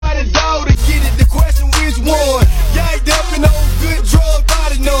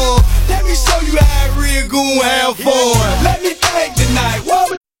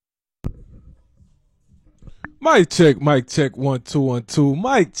Mic check, 1 2 1 2.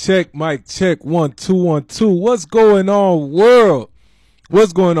 Mic check, 1 2 1 2. What's going on, world?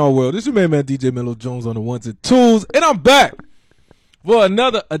 What's going on, world? This is your main man, DJ Mellow Jones on the ones and twos, and I'm back for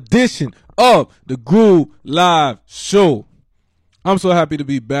another edition of the Groove Live Show. I'm so happy to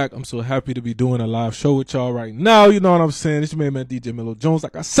be back. I'm so happy to be doing a live show with y'all right now. You know what I'm saying? It's your main man, DJ Mellow Jones,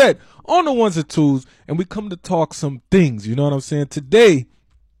 like I said, on the ones and twos, and we come to talk some things. You know what I'm saying? Today,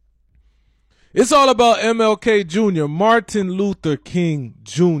 it's all about MLK Jr., Martin Luther King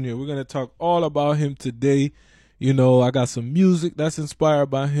Jr. We're going to talk all about him today. You know, I got some music that's inspired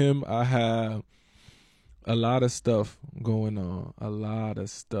by him. I have a lot of stuff going on.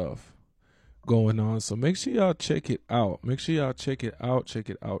 So make sure y'all check it out. Check it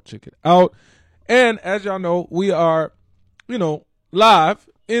out. And as y'all know, we are, live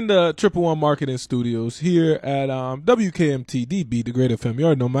in the 111 Marketing Studios here at WKMT-DB, the Great FM. You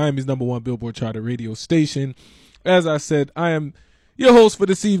already know Miami's #1 Billboard charted radio station. As I said, I am your host for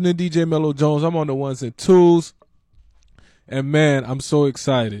this evening, DJ Mellow Jones. I'm on the ones and twos. And man, I'm so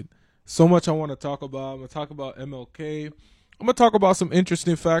excited. So much I want to talk about. I'm going to talk about MLK. I'm going to talk about some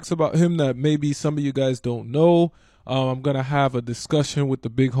interesting facts about him that maybe some of you guys don't know. I'm going to have a discussion with the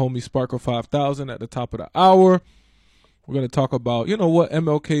big homie Sparkle 5000 at the top of the hour. We're going to talk about, what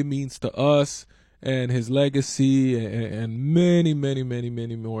MLK means to us and his legacy and many, many, many,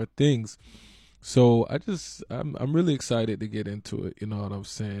 many more things. So I'm really excited to get into it. You know what I'm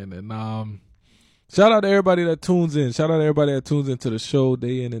saying? And shout out to everybody that tunes in. Shout out to everybody that tunes into the show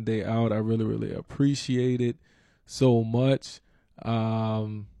day in and day out. I really, really appreciate it so much. Yeah,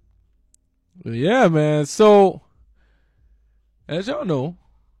 man. So as y'all know,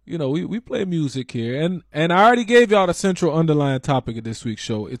 we play music here, and I already gave y'all the central underlying topic of this week's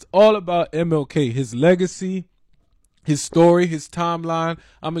show. It's all about MLK, his legacy, his story, his timeline.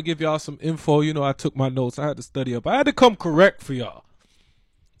 I'm going to give y'all some info. I took my notes. I had to study up. I had to come correct for y'all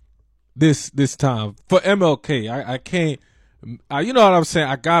this time. For MLK, I can't, you know what I'm saying?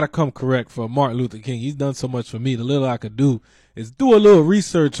 I got to come correct for Martin Luther King. He's done so much for me. The little I could do is do a little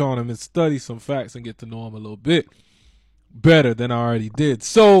research on him and study some facts and get to know him a little bit better than I already did.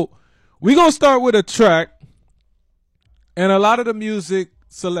 So we're going to start with a track, and a lot of the music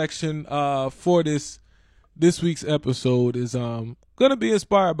selection for this week's episode is going to be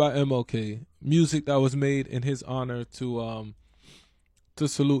inspired by MLK, music that was made in his honor to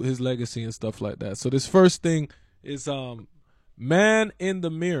salute his legacy and stuff like that. So this first thing is Man in the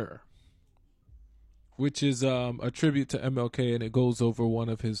Mirror, which is a tribute to MLK, and it goes over one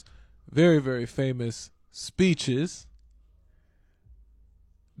of his very, very famous speeches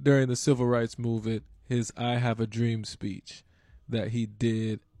during the Civil Rights Movement, his I Have a Dream speech that he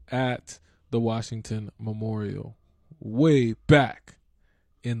did at the Washington Memorial way back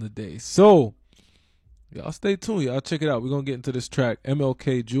in the day. So, y'all stay tuned. Y'all check it out. We're going to get into this track,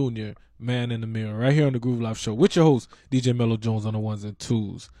 MLK Jr., Man in the Mirror, right here on the Groove Live Show with your host, DJ Mellow Jones on the ones and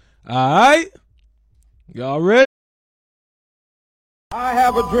twos. All right? Y'all ready? I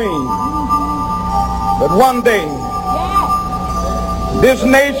have a dream that one day this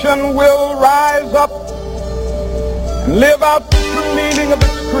nation will rise up and live out the true meaning of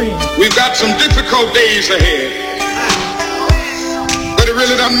its creed. We've got some difficult days ahead, but it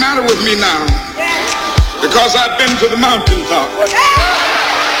really doesn't matter with me now because I've been to the mountaintop.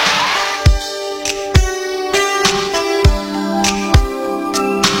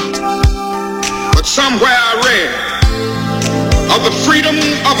 But somewhere I read of the freedom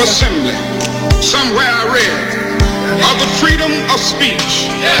of assembly. Somewhere I read of the freedom of speech.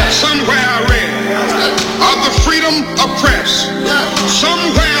 Somewhere I read of the freedom of press.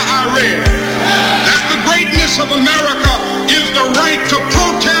 Somewhere I read that the greatness of America is the right to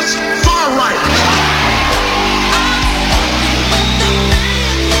protest far right.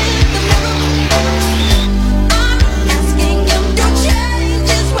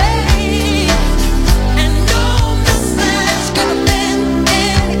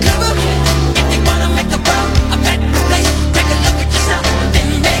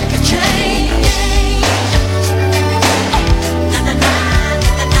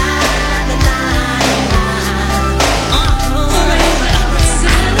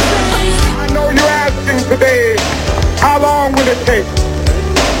 Today, how long will it take?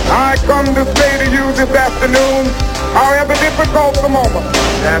 I come to say to you this afternoon, however difficult the moment,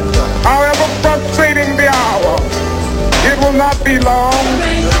 however frustrating the hour, it will not be long,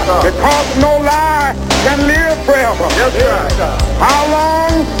 because no lie can live forever. How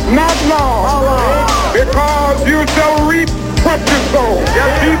long? Not long, because you shall reap what you sow.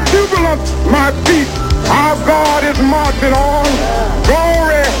 Be jubilant, my feet. Our God is marching on.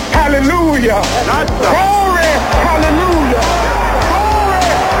 Glory, hallelujah. Glory, Hallelujah. Glory.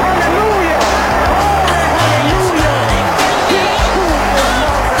 Hallelujah. Glory. Hallelujah.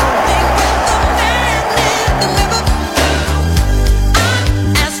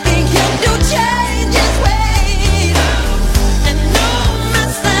 Asking him to change his ways, and no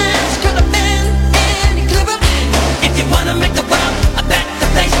message could have been any clearer. If you wanna make the world a better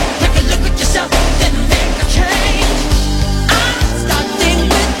place, take a look at yourself, then make a change. I'm starting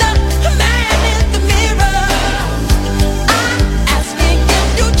with the man in the mirror. I'm asking him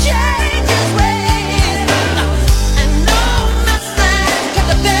to change his ways, and no message could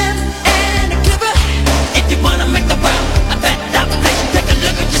have been any clearer. If you wanna make the world a better place, take a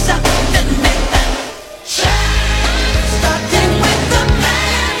look at yourself, then make that change. Starting with the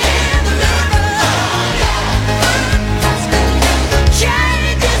man in the mirror. Asking him to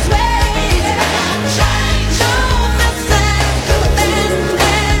change his ways. No message could have been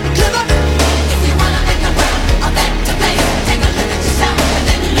any clearer. If you wanna make the world a better place, take a look at yourself and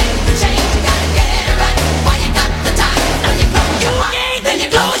then make the change. You gotta get it right while you got the time. Now you close your heart, then you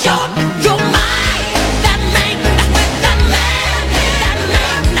close your mind. That man, with that man, that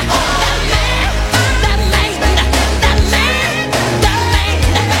man, that man, that man, that man, that man,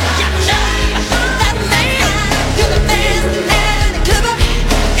 you know, that man could have been any clearer.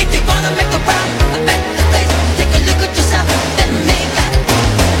 If you wanna make the world a better place, take a look at yourself, then make that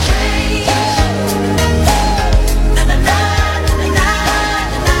change. Na na na na na na na.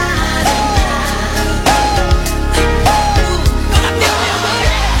 But I feel real good,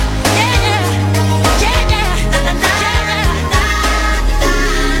 yeah, yeah. Na na na na na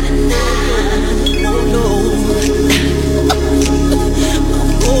na. No, no.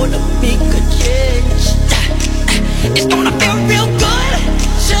 I'm gonna make a change. It's gonna feel real good.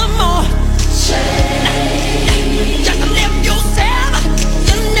 Some more change. Just live yourself.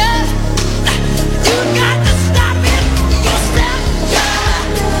 You know, you got to stop it yourself.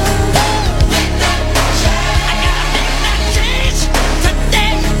 Make that change. I gotta make that change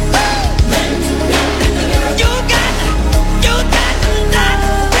today. You got to not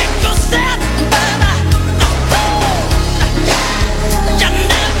break yourself.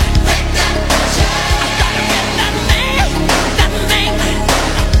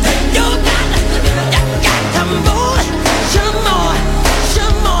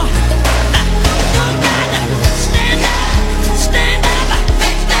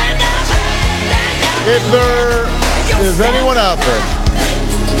 If there is anyone out there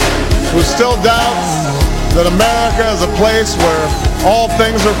who still doubts that America is a place where all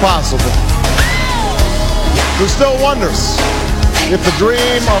things are possible, who still wonders if the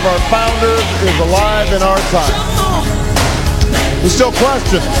dream of our founders is alive in our time, who still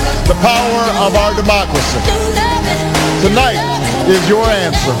questions the power of our democracy, tonight is your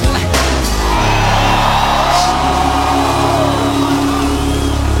answer.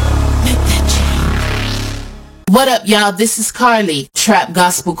 What up, y'all? This is Carly, Trap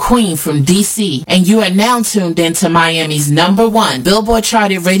Gospel Queen from DC, and you are now tuned into Miami's #1 Billboard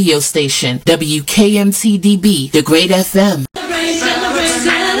charted radio station, WKMTDB, The Great FM.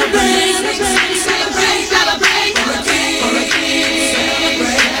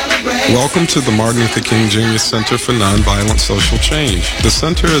 Welcome to the Martin Luther King Jr. Center for Nonviolent Social Change. The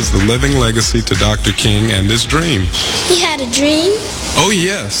center is the living legacy to Dr. King and his dream. He had a dream? Oh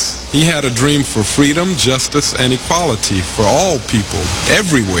yes, he had a dream for freedom, justice, and equality for all people,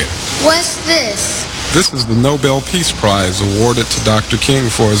 everywhere. What's this? This is the Nobel Peace Prize awarded to Dr. King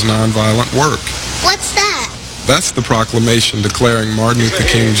for his nonviolent work. What's that? That's the proclamation declaring Martin Luther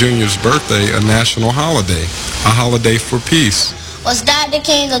King Jr.'s birthday a national holiday, a holiday for peace. Was Dr.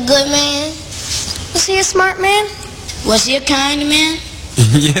 King a good man? Was he a smart man? Was he a kind man?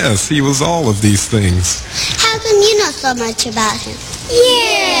 Yes, he was all of these things. How come you know so much about him?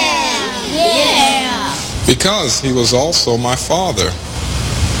 Yeah. Because he was also my father.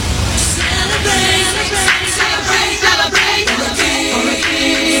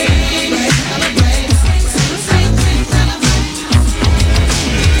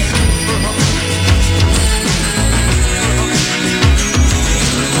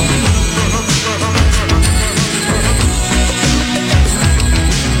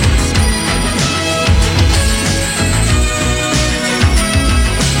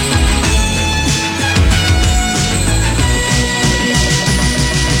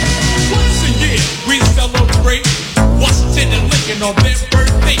 On their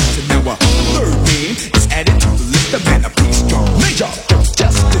birthdays, and now a third man is added to the list of men of peace, strong major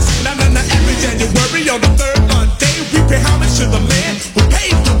justice. Now, every January on the third Monday, we pay homage to the man who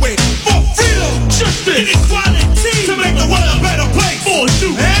paved the way for freedom, justice, and equality to make the world a better place for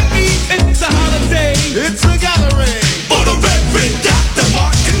you and me. It's a holiday. It's a gathering.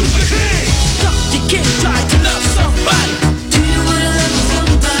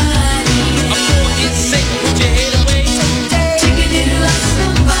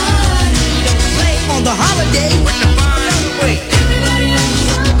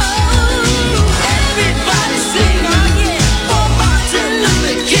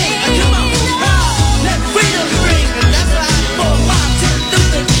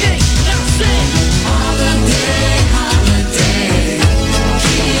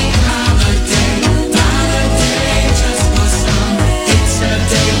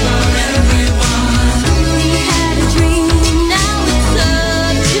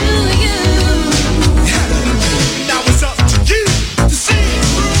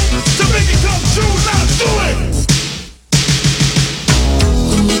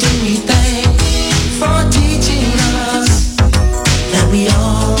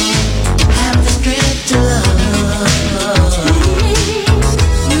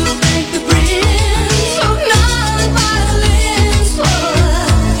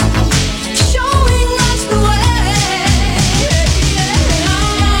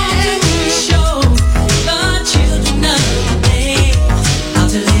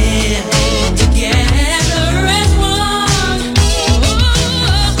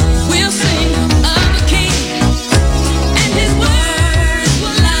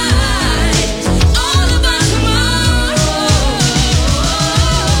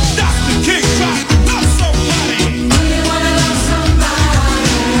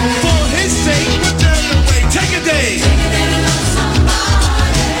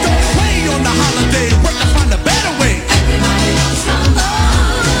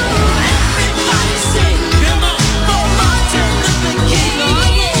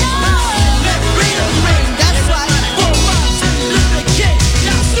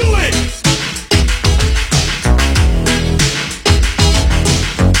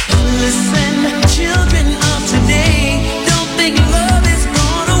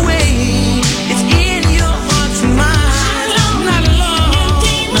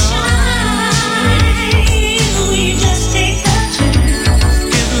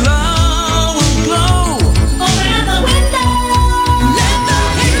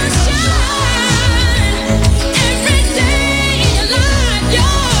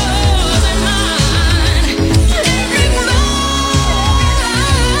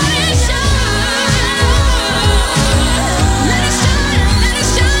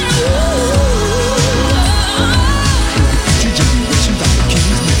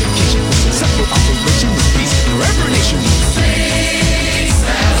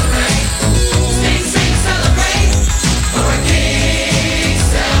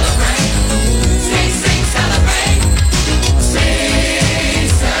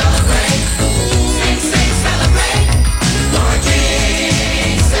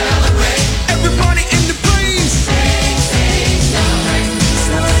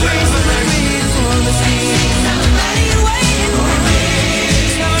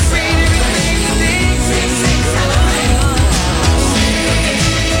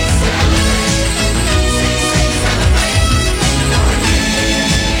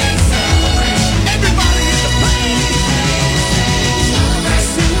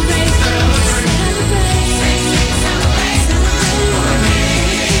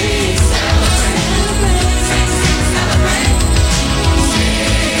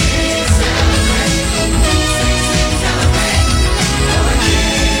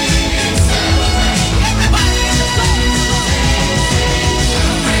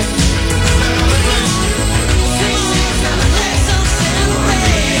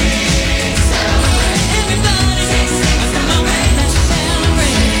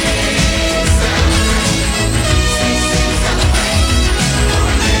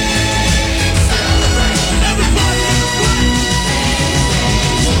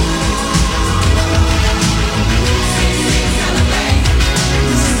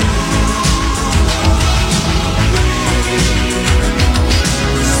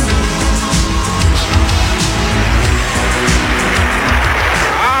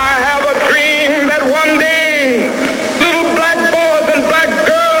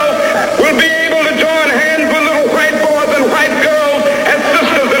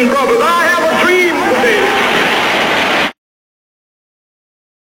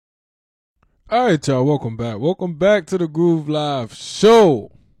 All right, y'all. Welcome back. Welcome back to the Groove Live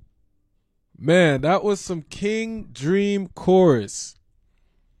Show. Man, that was some King Dream chorus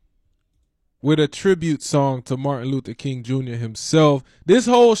with a tribute song to Martin Luther King Jr. himself. This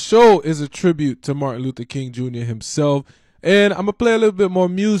whole show is a tribute to Martin Luther King Jr. himself. And I'm going to play a little bit more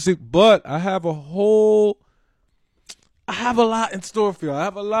music, but I have a lot in store for y'all.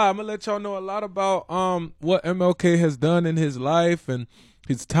 I'm going to let y'all know a lot about what MLK has done in his life and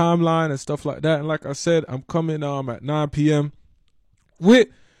his timeline and stuff like that. And like I said, I'm coming at 9 p.m. with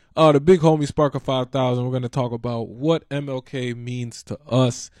the big homie Sparker 5000. We're going to talk about what MLK means to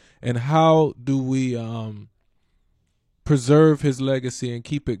us and how do we preserve his legacy and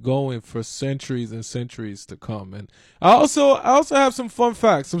keep it going for centuries and centuries to come. And I also have some fun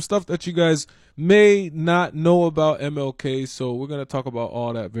facts, some stuff that you guys may not know about MLK. So we're going to talk about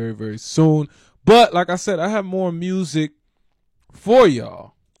all that very, very soon. But like I said, I have more music for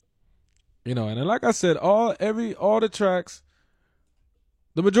y'all, and then like I said, all the tracks,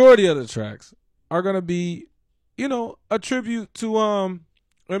 the majority of the tracks are gonna be, a tribute to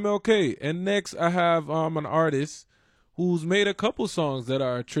MLK. And next I have an artist who's made a couple songs that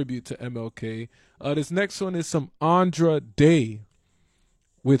are a tribute to MLK. This next one is some Andra Day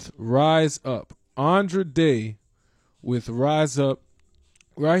with Rise Up. Andra Day with Rise Up.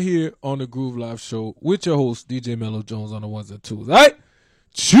 Right here on the Groove Live Show with your host, DJ Mello Jones on the ones and twos. All right?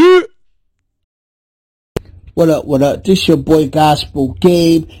 Cheers! What up? This your boy Gospel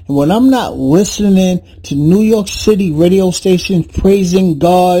Gabe. And when I'm not listening to New York City radio stations praising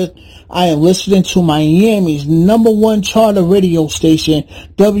God, I am listening to Miami's #1 charter radio station,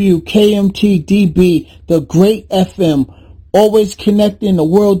 WKMT-DB, the Great FM. Always connecting the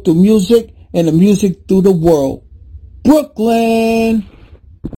world through music and the music through the world. Brooklyn!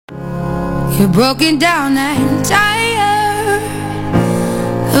 You're broken down and tired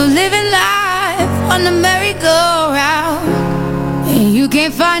of living life on the merry-go-round, and you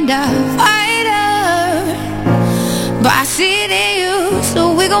can't find a fighter, but I see it in you,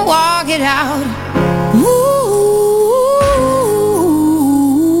 so we gon' walk it out. Ooh,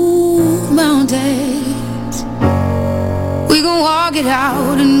 mountains, we gon' walk it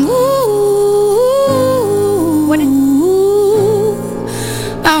out, and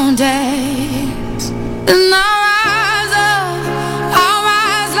mountains, and I'll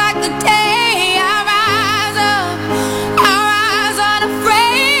rise like the day. I'll rise up, I'll rise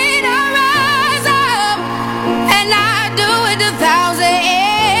unafraid. I'll rise up, and I do it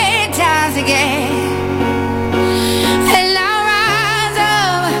 1,000 times again. And I'll rise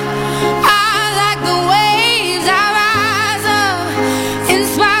up, I'll like the waves. I'll rise up, in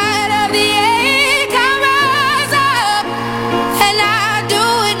spite of the ache. I'll rise up, and I do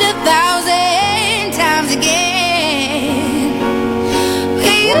it 1,000 times again.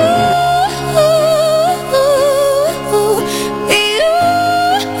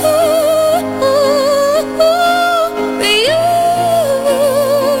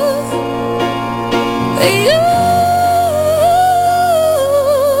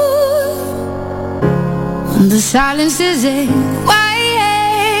 The silence isn't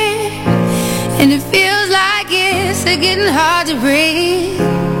quiet, and it feels like it's getting hard to breathe.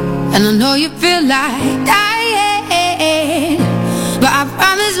 And I know you feel like dying, but I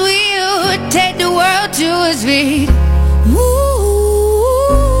promise we'll take the world to its feet. Ooh,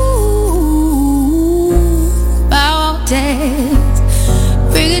 mountains,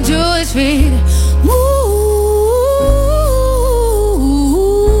 bring it to its feet. Ooh,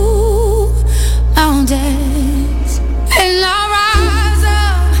 mountains, and I'll rise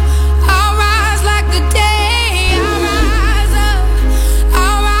up, I'll rise like the day. I'll rise up,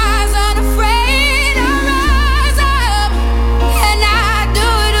 I'll rise unafraid. I'll rise up, and I do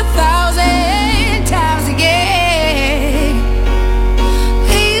it 1,000 times again.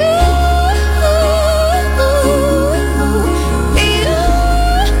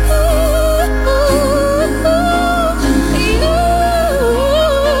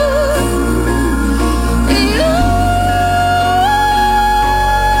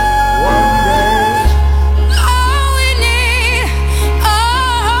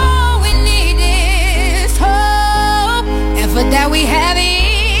 All we need is hope, and for that we have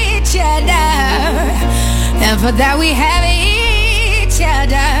each other, and for that we have each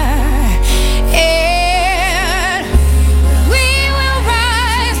other. And we will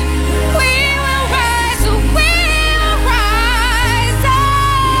rise, we will rise, we will rise.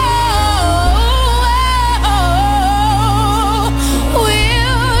 Oh,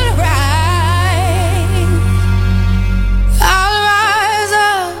 we'll rise. I'll rise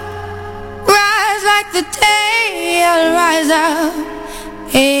up, rise like the day. I'll rise up,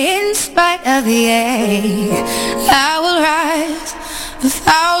 in spite of the air. I will rise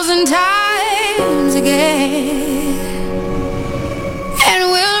 1,000 times again,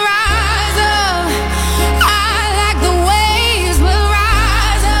 and we'll rise up. I like the waves will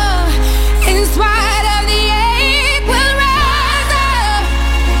rise up in spite of the ache. We'll rise up,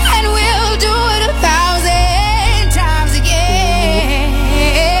 and we'll do it 1,000 times again.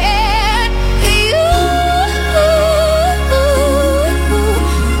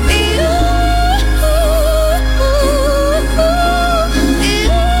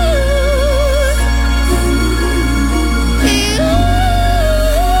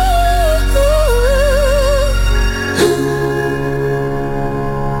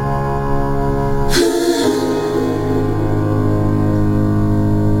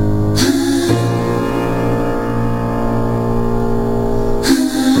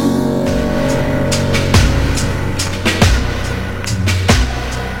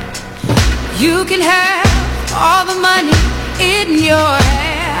 You can have all the money in your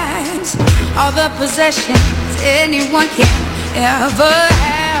hands, all the possessions anyone can ever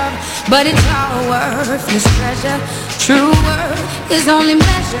have, but it's all worthless treasure. True worth is only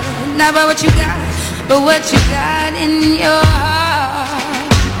measured not by what you got, but what you got in your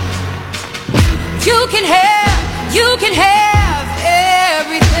heart. You can have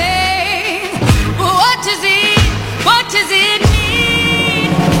everything, but what does it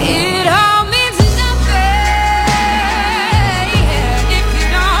mean? It all means nothing if you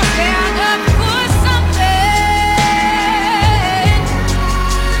don't stand up for something.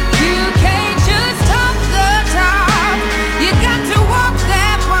 You can't just top the top, you got to walk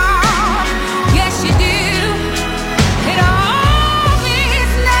that walk. Yes you do. It all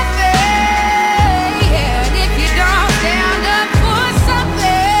means nothing if you don't stand up for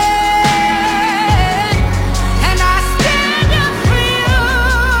something. And I stand up for you,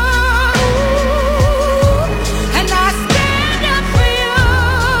 and I stand up for you.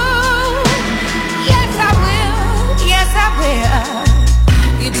 Yes I will,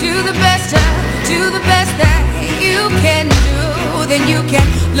 you do the best that you can do. Then you can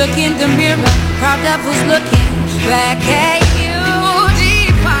look in the mirror, proud of who's looking back at you.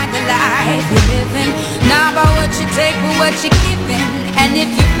 Define the life you're living, not by what you take but what you're giving. And if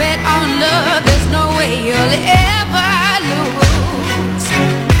you bet on love, there's no way you'll ever lose.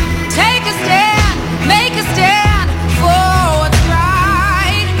 Take a stand, make a stand for what's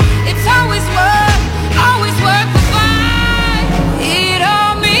right. It's always worth the fight. It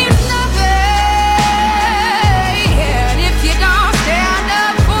all means nothing if you don't stand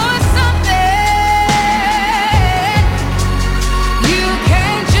up for something. You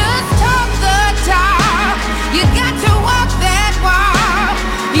can't just top the top, you got to walk that walk.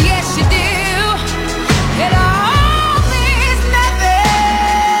 Yes you do. It all means nothing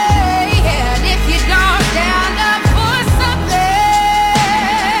if you don't stand up for something.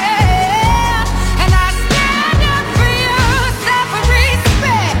 And I stand up for you,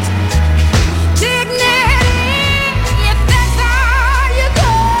 self-respect, dignity. If that's all you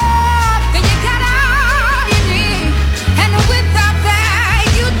got, then you got all you need. And without that,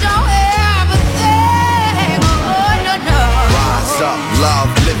 you don't have a thing. Oh no no. Rise up, love,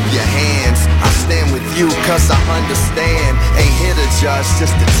 lift your hands. I stand with you cause I understand. Ain't here to judge,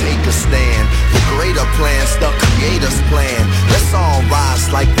 just to take a stand. The greater plan's the creator's plan. Let's all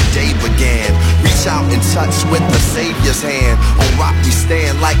rise like the day began. Reach out and touch with the Savior's hand. On rock we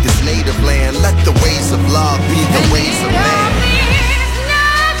stand like his native land. Let the ways of love be the ways of man.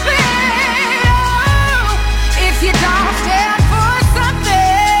 If you don't stand for something,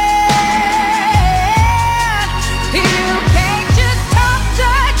 you can't just talk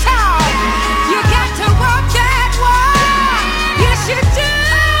the talk. You got to walk that walk. Yes, you do.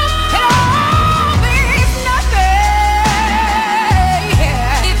 It all means nothing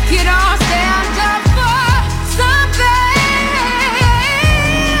if you don't stand up for something.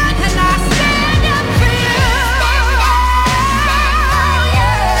 And I stand up for you.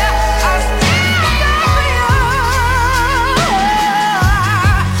 Yeah, I stand up for you.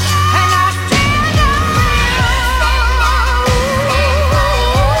 And I stand up for you.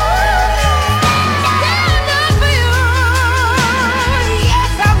 Stand up for you.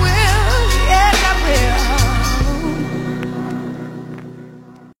 Yes, I will. Yes, I will.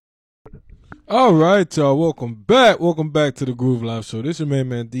 All right, y'all. Welcome back. Welcome back to the Groove Live Show. This is your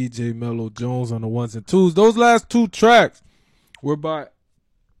man DJ Mello Jones on the ones and twos. Those last two tracks were by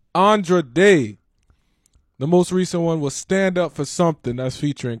Andra Day. The most recent one was Stand Up for Something. That's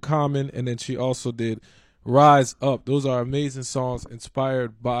featuring Common. And then she also did Rise Up. Those are amazing songs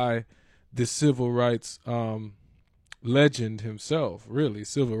inspired by the civil rights legend himself, really,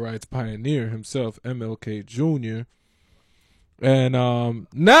 civil rights pioneer himself, MLK Jr. And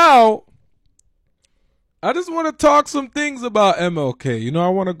now I just want to talk some things about MLK. You know, I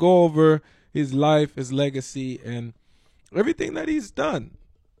want to go over his life, his legacy, and everything that he's done.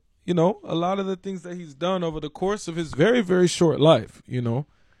 You know, a lot of the things that he's done over the course of his very, very short life, you know,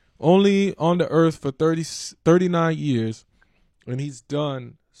 only on the earth for 39 years, and he's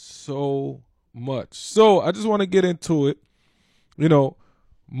done so much. So I just want to get into it. You know,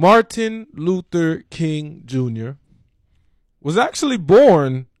 Martin Luther King Jr. was actually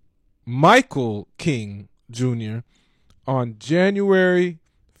born Michael King Jr. on January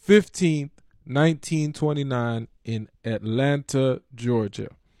 15th, 1929 in Atlanta, Georgia.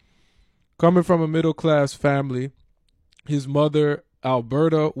 Coming from a middle-class family, his mother,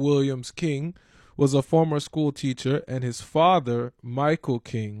 Alberta Williams King, was a former school teacher, and his father, Michael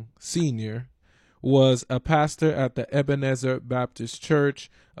King Sr., was a pastor at the Ebenezer Baptist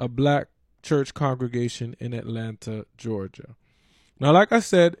Church, a black church congregation in Atlanta, Georgia. Now, like I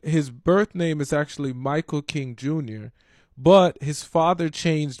said, his birth name is actually Michael King Jr., but his father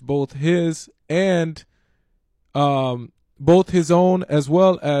changed both his and both his own as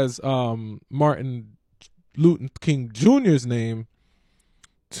well as Martin Luther King Jr.'s name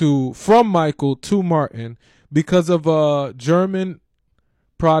from Michael to Martin because of a German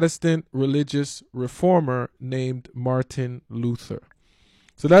Protestant religious reformer named Martin Luther.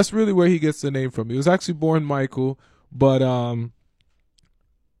 So that's really where he gets the name from. He was actually born Michael, but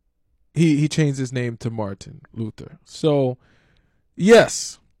he changed his name to Martin Luther. So,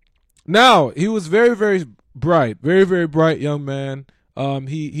 yes. Now, he was very, very bright, very, very bright young man.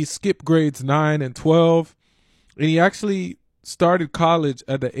 He skipped grades 9 and 12, and he actually started college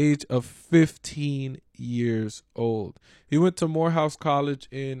at the age of 15 years old. He went to Morehouse College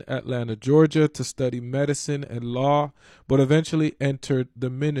in Atlanta, Georgia to study medicine and law, but eventually entered the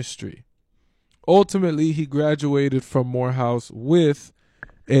ministry. Ultimately, he graduated from Morehouse with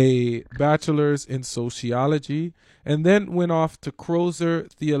a bachelor's in sociology and then went off to Crozer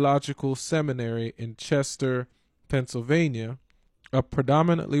Theological Seminary in Chester, Pennsylvania, a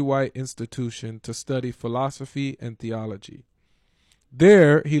predominantly white institution, to study philosophy and theology.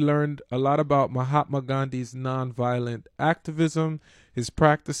 There, he learned a lot about Mahatma Gandhi's nonviolent activism, his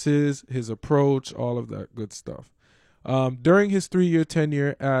practices, his approach, all of that good stuff. During his 3-year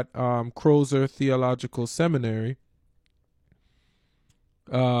tenure at Crozer Theological Seminary,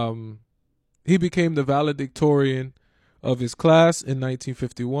 he became the valedictorian of his class in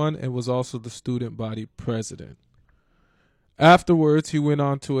 1951 and was also the student body president. Afterwards, he went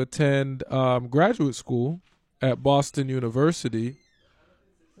on to attend graduate school at Boston University.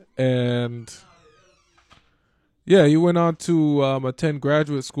 And yeah, he went on to attend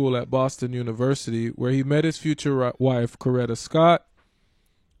graduate school at Boston University, where he met his future wife, Coretta Scott,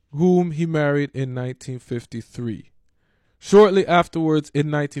 whom he married in 1953. Shortly afterwards, in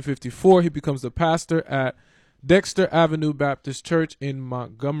 1954, he becomes the pastor at Dexter Avenue Baptist Church in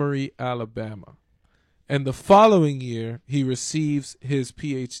Montgomery, Alabama. And the following year, he receives his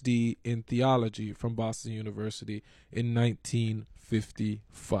PhD in theology from Boston University in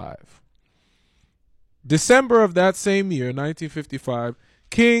 1955. December of that same year, 1955,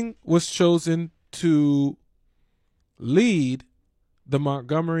 King was chosen to lead the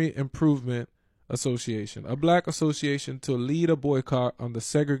Montgomery Improvement Association, a black association, to lead a boycott on the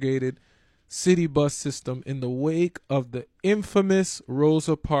segregated city bus system in the wake of the infamous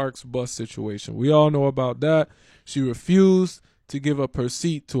Rosa Parks bus situation. We all know about that. She refused to give up her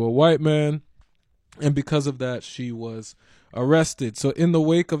seat to a white man, and because of that, she was arrested. So in the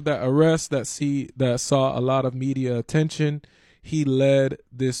wake of that arrest that saw a lot of media attention, he led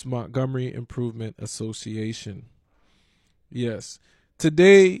this Montgomery Improvement Association. Yes.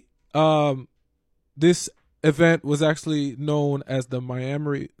 Today, this event was actually known as the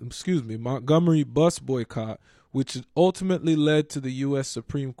Montgomery bus boycott, which ultimately led to the U.S.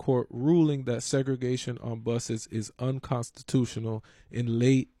 Supreme Court ruling that segregation on buses is unconstitutional in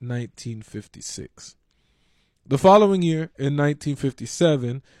late 1956. The following year, in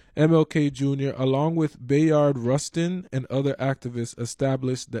 1957, MLK Jr., along with Bayard Rustin and other activists,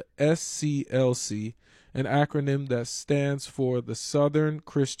 established the SCLC, an acronym that stands for the Southern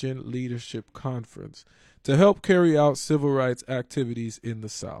Christian Leadership Conference, to help carry out civil rights activities in the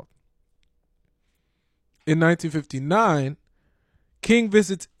South. In 1959, King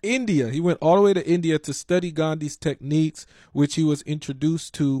visits India. He went all the way to India to study Gandhi's techniques, which he was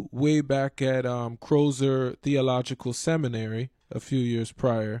introduced to way back at Crozer Theological Seminary a few years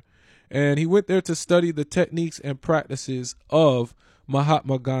prior. And he went there to study the techniques and practices of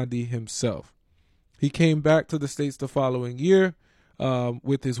Mahatma Gandhi himself. He came back to the States the following year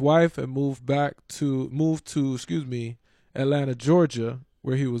with his wife and moved to Atlanta, Georgia,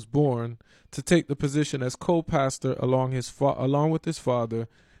 where he was born, to take the position as co-pastor along with his father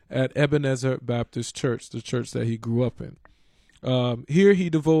at Ebenezer Baptist Church, the church that he grew up in. Here he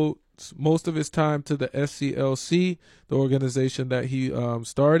devotes most of his time to the SCLC, the organization that he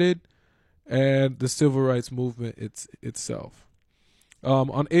started, and the civil rights movement itself.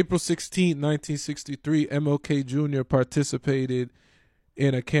 On April 16, 1963, MLK Jr. participated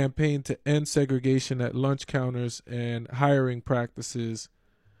in a campaign to end segregation at lunch counters and hiring practices.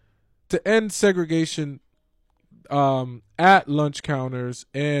 To end segregation at lunch counters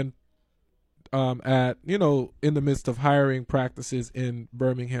and in the midst of hiring practices in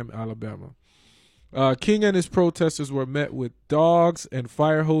Birmingham, Alabama. King and his protesters were met with dogs and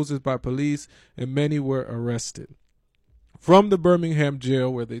fire hoses by police, and many were arrested. From the Birmingham jail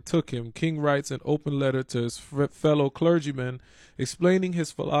where they took him, King writes an open letter to his fellow clergymen explaining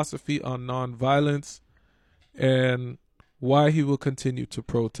his philosophy on nonviolence and why he will continue to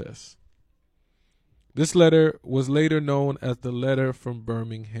protest. This letter was later known as the Letter from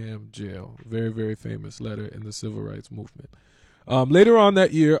Birmingham Jail. Very, very famous letter in the civil rights movement. Later on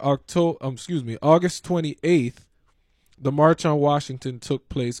that year, August 28th, the March on Washington took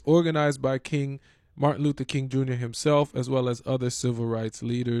place, organized by Martin Luther King Jr. himself, as well as other civil rights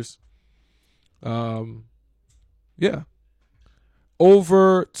leaders.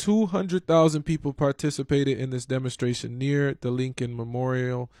 Over 200,000 people participated in this demonstration near the Lincoln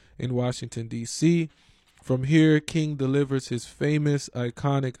Memorial in Washington, D.C. From here, King delivers his famous,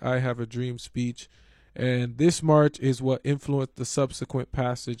 iconic I Have a Dream speech, and this march is what influenced the subsequent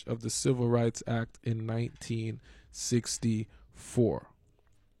passage of the Civil Rights Act in 1964.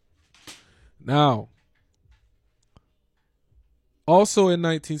 Now, also in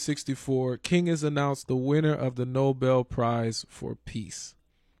 1964, King is announced the winner of the Nobel Prize for Peace,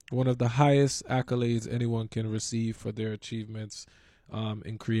 one of the highest accolades anyone can receive for their achievements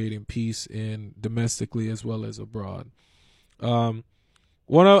in creating peace domestically as well as abroad. One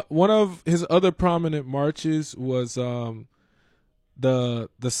of his other prominent marches was the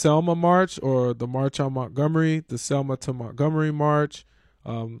Selma March, or the March on Montgomery, the Selma to Montgomery March.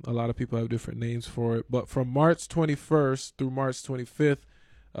 A lot of people have different names for it, but from March 21st through March 25th,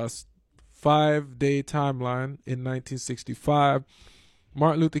 a 5-day timeline in 1965,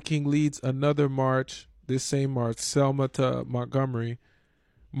 Martin Luther King leads another march, this same march, Selma to Montgomery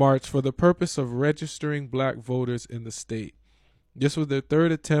March, for the purpose of registering black voters in the state. This was their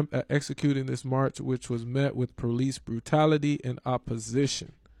third attempt at executing this march, which was met with police brutality and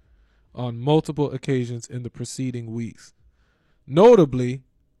opposition on multiple occasions in the preceding weeks. Notably,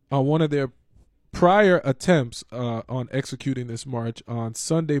 on one of their prior attempts on executing this march on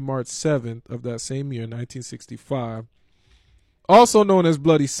Sunday, March 7th of that same year, 1965, also known as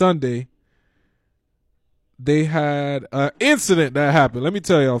Bloody Sunday, they had an incident that happened. Let me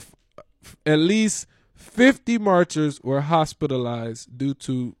tell y'all, at least 50 marchers were hospitalized due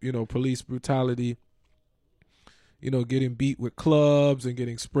to, police brutality, getting beat with clubs and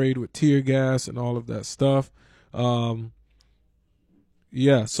getting sprayed with tear gas and all of that stuff. So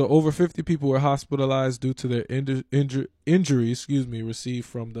over 50 people were hospitalized due to their injuries, received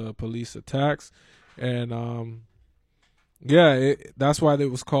from the police attacks. And, that's why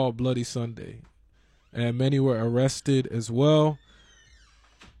it was called Bloody Sunday. And many were arrested as well.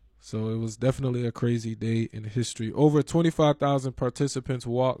 So it was definitely a crazy day in history. Over 25,000 participants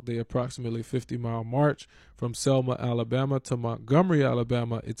walked the approximately 50-mile march from Selma, Alabama to Montgomery,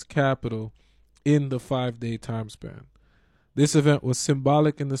 Alabama, its capital, in the 5-day time span. This event was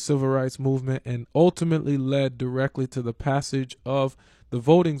symbolic in the civil rights movement and ultimately led directly to the passage of the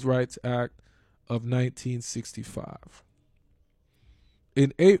Voting Rights Act of 1965.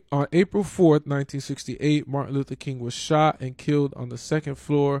 On April 4th, 1968, Martin Luther King was shot and killed on the second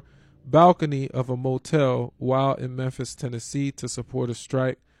floor balcony of a motel while in Memphis, Tennessee, to support a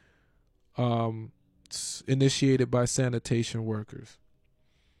strike initiated by sanitation workers.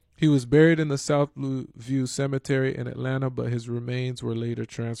 He was buried in the South Blue View Cemetery in Atlanta, but his remains were later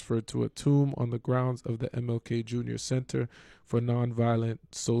transferred to a tomb on the grounds of the MLK Jr. Center for Nonviolent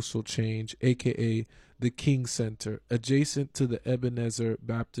Social Change, a.k.a. the King Center, adjacent to the Ebenezer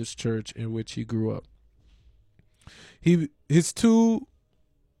Baptist Church in which he grew up. His tomb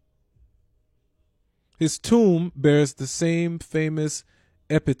bears the same famous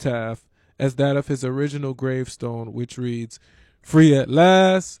epitaph as that of his original gravestone, which reads, "Free at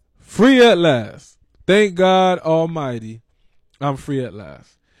last, free at last. Thank God Almighty, I'm free at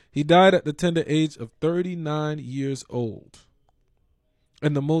last." He died at the tender age of 39 years old.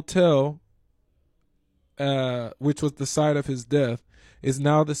 And the motel which was the site of his death, is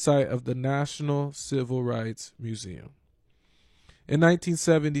now the site of the National Civil Rights Museum. In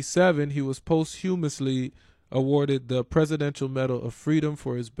 1977, he was posthumously awarded the Presidential Medal of Freedom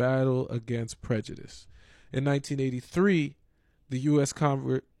for his battle against prejudice. In 1983, the U.S.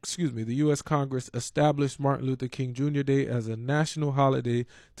 Congress established Martin Luther King Jr. Day as a national holiday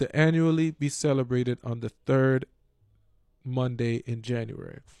to annually be celebrated on the third Monday in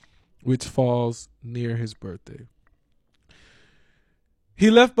January, which falls near his birthday.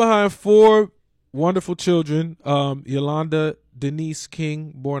 He left behind 4 wonderful children. Yolanda Denise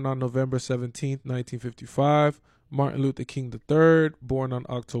King, born on November 17th, 1955. Martin Luther King III, born on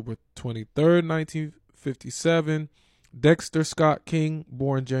October 23rd, 1957. Dexter Scott King,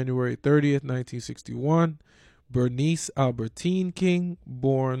 born January 30th, 1961. Bernice Albertine King,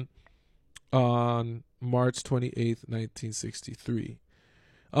 born on March 28th, 1963.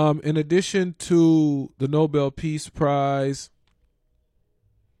 In addition to the Nobel Peace Prize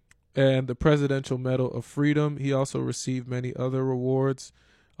and the Presidential Medal of Freedom, he also received many other awards,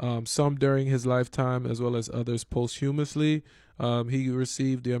 some during his lifetime as well as others posthumously. He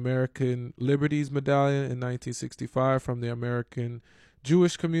received the American Liberties Medallion in 1965 from the American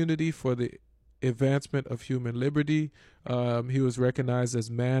Jewish community for the advancement of human liberty. He was recognized as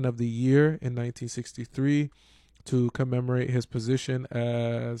Man of the Year in 1963 to commemorate his position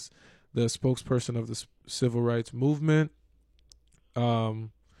as the spokesperson of the civil rights movement.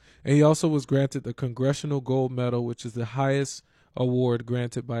 And he also was granted the Congressional Gold Medal, which is the highest award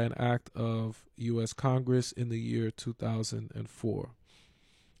granted by an act of U.S. Congress in the year 2004.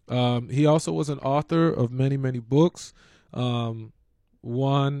 He also was an author of many, many books.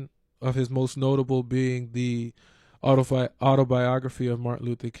 One of his most notable being the autobiography of Martin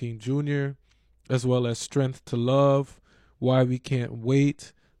Luther King Jr., as well as Strength to Love, Why We Can't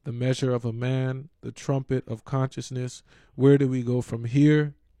Wait, The Measure of a Man, The Trumpet of Consciousness, Where Do We Go From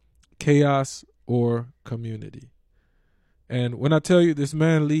Here, Chaos or Community. And when I tell you this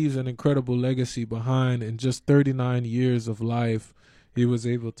man leaves an incredible legacy behind, in just 39 years of life, he was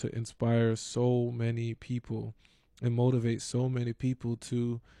able to inspire so many people and motivate so many people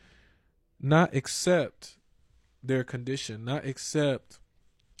to not accept their condition, not accept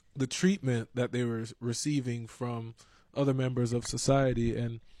the treatment that they were receiving from other members of society,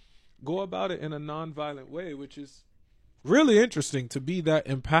 and go about it in a nonviolent way, which is really interesting, to be that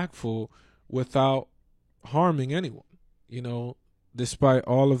impactful without harming anyone, you know, despite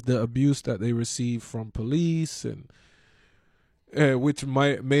all of the abuse that they received from police, and which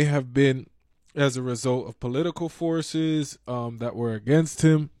may have been as a result of political forces that were against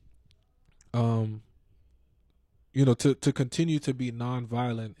him. You know, to continue to be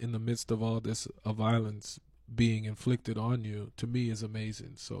nonviolent in the midst of all this violence being inflicted on you, to me, is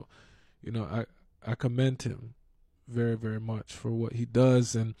amazing. So, you know, I commend him very, very much for what he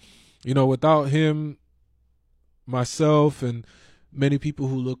does. And, you know, without him, myself and many people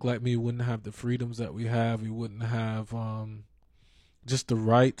who look like me wouldn't have the freedoms that we have. We wouldn't have just the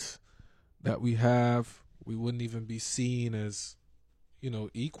rights that we have. We wouldn't even be seen as, you know,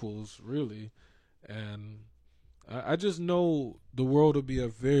 equals, really. And I just know the world would be a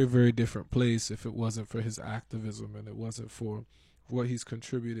very, very different place if it wasn't for his activism and it wasn't for what he's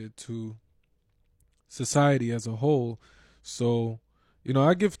contributed to society as a whole. So, you know,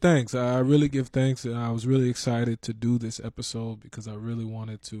 I give thanks. I really give thanks, and I was really excited to do this episode because I really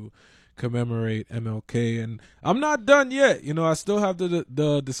wanted to commemorate MLK. And I'm not done yet. You know, I still have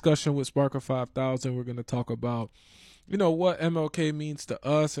the discussion with Sparker 5000. We're going to talk about, you know, what MLK means to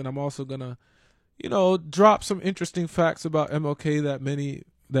us, and I'm also going to, you know, drop some interesting facts about MLK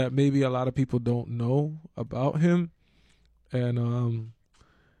that maybe a lot of people don't know about him. And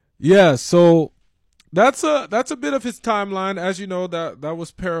yeah, so that's a bit of his timeline. As you know, that was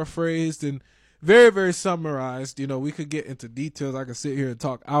paraphrased and very, very summarized. You know, we could get into details. I could sit here and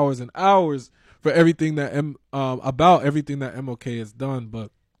talk hours and hours for everything that about everything that MLK has done, but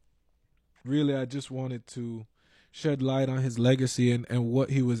really I just wanted to shed light on his legacy and what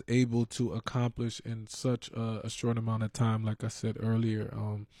he was able to accomplish in such a short amount of time. Like I said earlier,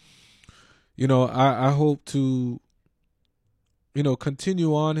 you know, I hope to, you know,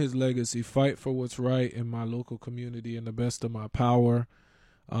 continue on his legacy, fight for what's right in my local community in the best of my power.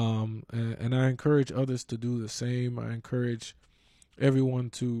 And I encourage others to do the same. I encourage everyone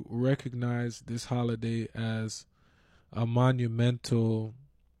to recognize this holiday as a monumental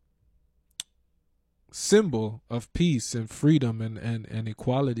symbol of peace and freedom and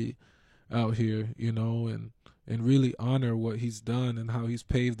equality out here, you know, and really honor what he's done and how he's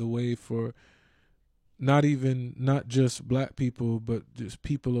paved the way for not just black people, but just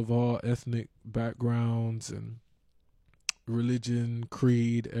people of all ethnic backgrounds and religion,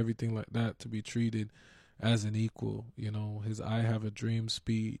 creed, everything like that, to be treated as an equal. You know, his "I Have a Dream"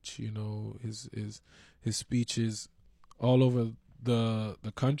 speech, you know, his speeches all over the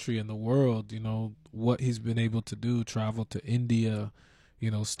country and the world, you know, what he's been able to do, travel to India, you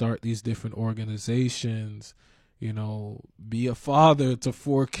know, start these different organizations, you know, be a father to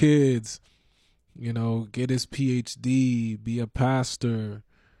 4 kids, you know, get his PhD, be a pastor,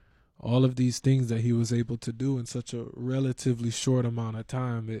 all of these things that he was able to do in such a relatively short amount of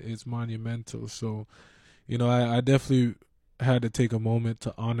time is monumental. So, you know, I definitely had to take a moment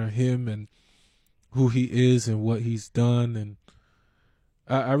to honor him and who he is and what he's done. And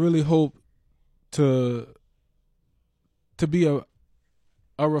I really hope to be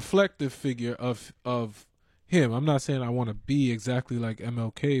a reflective figure of him. I'm not saying I want to be exactly like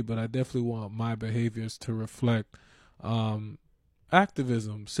MLK, but I definitely want my behaviors to reflect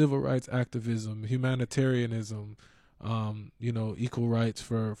activism, civil rights activism, humanitarianism, you know, equal rights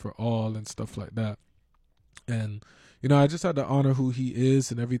for all and stuff like that. And, you know, I just had to honor who he is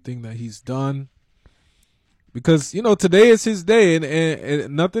and everything that he's done, because, you know, today is his day,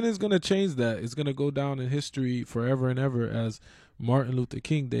 and nothing is going to change that. It's going to go down in history forever and ever as Martin Luther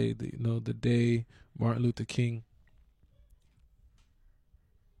King Day, the day Martin Luther King,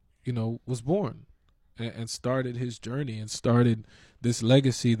 you know, was born and started his journey and started this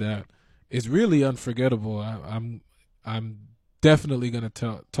legacy that is really unforgettable. I'm definitely going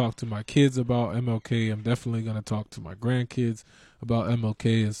to talk to my kids about MLK. I'm definitely going to talk to my grandkids about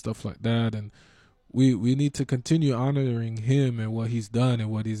MLK and stuff like that. And we need to continue honoring him and what he's done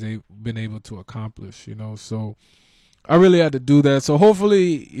and what he's been able to accomplish, you know. So I really had to do that. So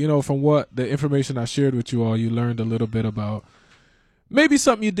hopefully, you know, from what the information I shared with you all, you learned a little bit about maybe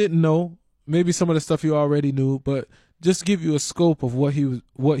something you didn't know, maybe some of the stuff you already knew, but just give you a scope of what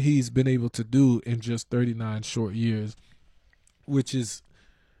he's been able to do in just 39 short years, which is,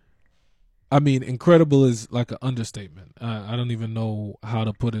 I mean, incredible is like an understatement. I don't even know how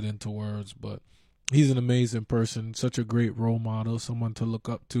to put it into words, but he's an amazing person, such a great role model, someone to look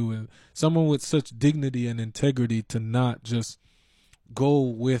up to, and someone with such dignity and integrity to not just go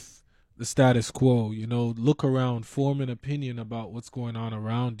with the status quo, you know, look around, form an opinion about what's going on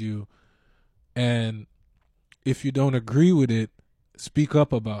around you, and if you don't agree with it, speak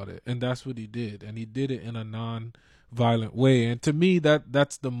up about it. And that's what he did, and he did it in a non-violent way. And to me,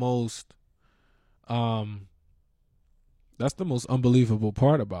 that's the most unbelievable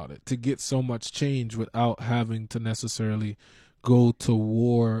part about it, to get so much change without having to necessarily go to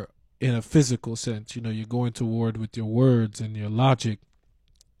war in a physical sense. You know, you're going to war with your words and your logic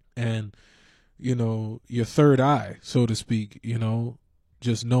and, you know, your third eye, so to speak, you know,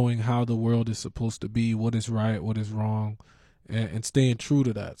 just knowing how the world is supposed to be, what is right, what is wrong, and staying true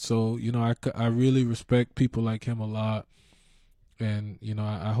to that. So, you know, I really respect people like him a lot. And, you know,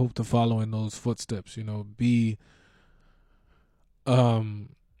 I hope to follow in those footsteps, you know, be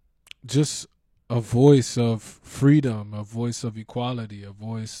just a voice of freedom, a voice of equality, a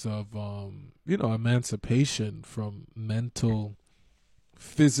voice of, you know, emancipation from mental,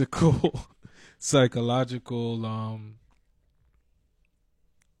 physical, psychological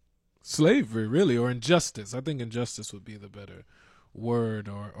slavery, really, or injustice. I think injustice would be the better word,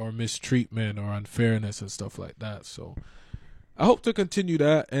 or mistreatment or unfairness and stuff like that. So I hope to continue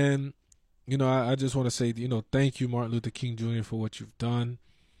that. And, you know, I just want to say, you know, thank you, Martin Luther King Jr., for what you've done.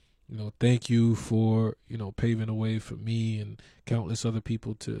 You know, thank you for, you know, paving the way for me and countless other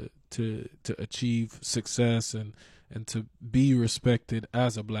people to achieve success and to be respected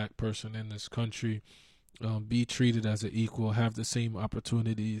as a black person in this country, be treated as an equal, have the same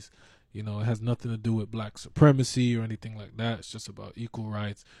opportunities. You know, it has nothing to do with black supremacy or anything like that. It's just about equal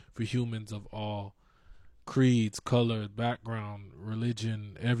rights for humans of all creeds, color, background,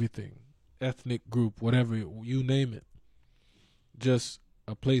 religion, everything, ethnic group, whatever, you name it. Just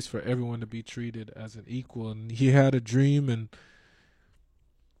a place for everyone to be treated as an equal. And he had a dream, and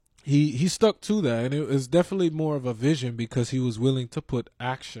he stuck to that. And it was definitely more of a vision because he was willing to put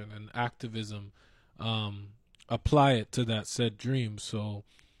action and activism, apply it to that said dream. So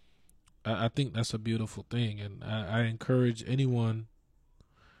I think that's a beautiful thing. And I encourage anyone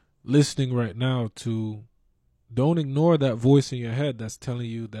listening right now to don't ignore that voice in your head that's telling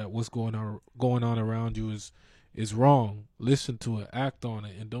you that what's going on around you is wrong. Listen to it, act on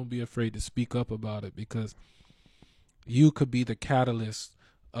it, and don't be afraid to speak up about it, because you could be the catalyst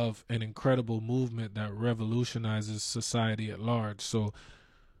of an incredible movement that revolutionizes society at large. So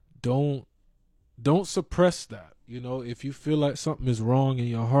don't don't suppress that. You know, if you feel like something is wrong in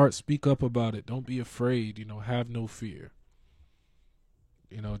your heart, speak up about it. Don't be afraid. You know, have no fear.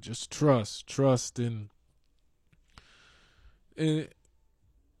 You know, just trust in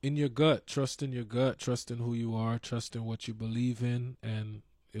your gut. Trust in your gut. Trust in who you are. Trust in what you believe in, and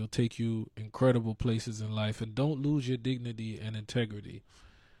it'll take you incredible places in life. And don't lose your dignity and integrity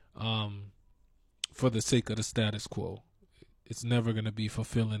for the sake of the status quo. It's never going to be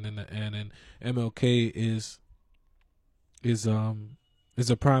fulfilling in the end. And MLK is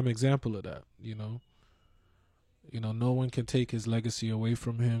a prime example of that. You know, no one can take his legacy away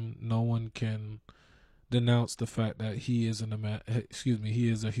from him. No one can denounce the fact that he is he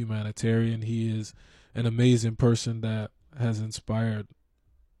is a humanitarian. He is an amazing person that has inspired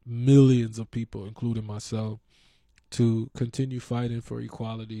millions of people, including myself, to continue fighting for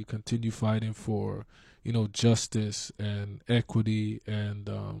equality, continue fighting for, you know, justice and equity and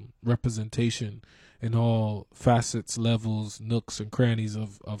representation in all facets, levels, nooks and crannies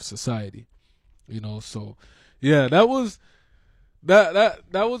of society. You know, so yeah, that was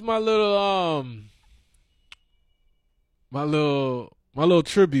my little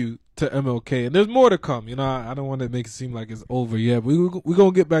tribute to MLK, and there's more to come. You know, I don't want to make it seem like it's over yet. We're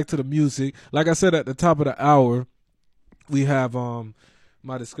gonna get back to the music. Like I said at the top of the hour, we have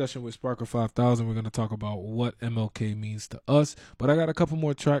my discussion with Sparker 5000. We're gonna talk about what MLK means to us. But I got a couple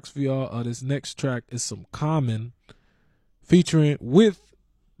more tracks for y'all. This next track is some Common featuring with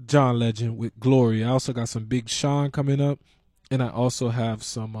John Legend with Glory. I also got some Big Sean coming up, and I also have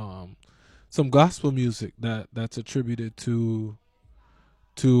some gospel music that's attributed to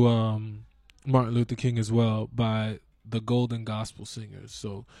Martin Luther King as well by the Golden Gospel Singers.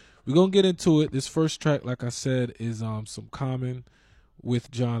 So we're gonna get into it. This first track, like I said, is some Common with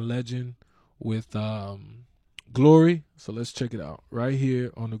John Legend with Glory. So let's check it out right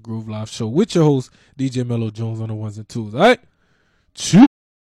here on the Groove Live Show with your host DJ Mellow Jones on the ones and twos. All right, chew.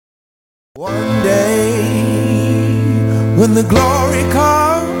 One day when the glory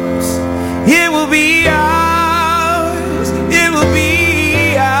comes, it will be ours. It will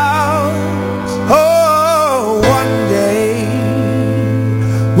be ours. Oh, one day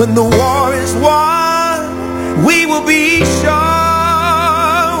when the war is won, we will be sure.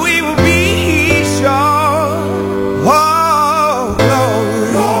 We will be sure. Oh,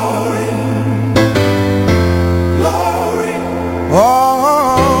 glory, glory, glory.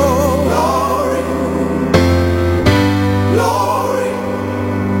 Oh, glory, glory.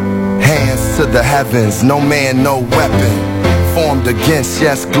 Hands to the heavens, no man, no weapon formed against,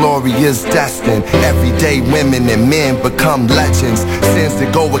 yes, glory is destined. Everyday women and men become legends. Sins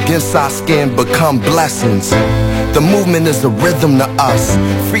that go against our skin become blessings. The movement is a rhythm to us.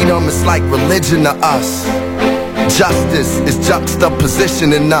 Freedom is like religion to us. Justice is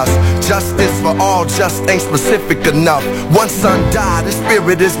juxtaposition in us. Justice for all just ain't specific enough. One son died, the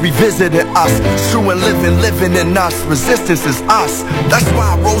spirit is revisiting us. True and living in us. Resistance is us. That's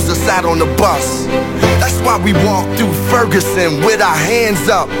why Rosa sat on the bus. That's why we walk through Ferguson with our hands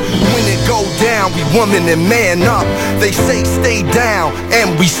up. When it go down, we woman and man up. They say stay down,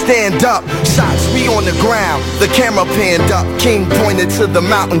 and we stand up. Shots, we on the ground, the camera panned up. King pointed to the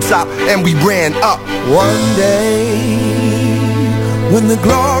mountaintop, and we ran up. One day when the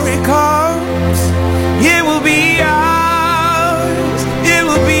glory comes, it will be ours. It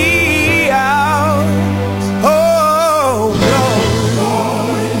will be ours. Oh,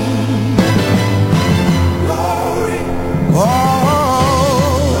 glory, glory, glory.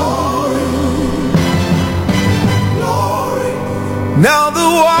 Oh, glory, glory. Now the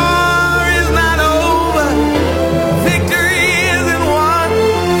war is not over. Victory isn't won,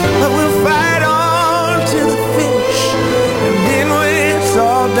 but we'll fight on to the finish. And then when it's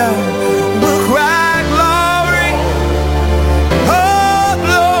all done, we'll cry glory, oh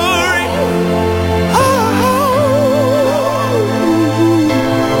glory, oh.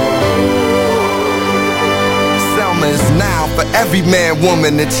 Selma is now for every man,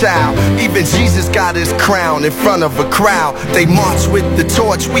 woman, and child. Even Jesus got his crown in front of a crowd. They march with the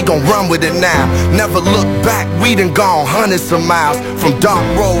torch, we gon' run with it now. Never look back, we done gone hundreds of miles. From dark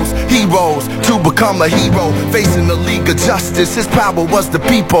roads, heroes, to become a hero. Facing the League of Justice, his power was the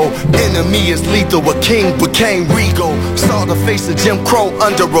people. Enemy is lethal, a king became regal. Saw the face of Jim Crow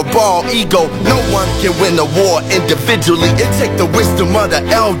under a bald ego. No one can win a war individually. It take the wisdom of the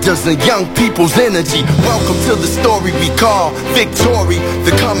elders and young people's energy. Welcome to the story we call victory.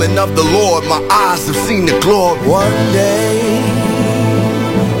 The coming of the Lord, my eyes have seen the glory. One day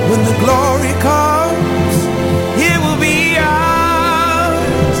when the glory comes, it will be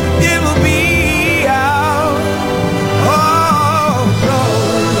ours. It will be ours. Oh,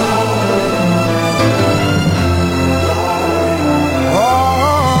 glory,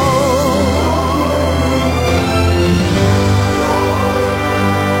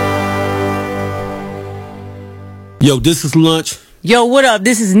 Yo, this is Lunch. Yo, what up?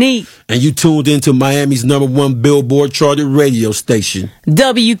 This is Neat. And you tuned into Miami's #1 Billboard charted radio station.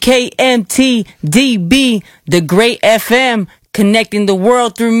 WKMT DB, the great FM, connecting the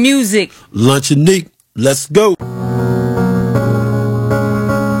world through music. Lunch and Neat, let's go.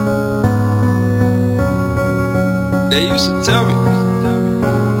 They used to tell me.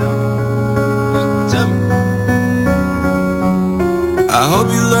 I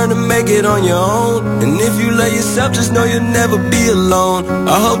hope you learn to make it on your own. And if you love yourself, just know you'll never be alone.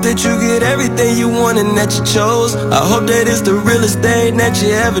 I hope that you get everything you want and that you chose. I hope that it's the realest thing that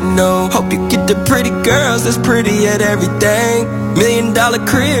you ever know. Hope you get the pretty girls that's pretty at everything. $1 million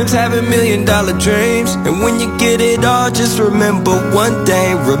cribs, having $1 million dreams. And when you get it all, just remember one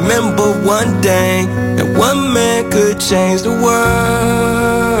thing. Remember one thing. That one man could change the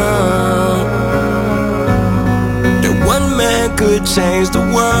world. One man could change the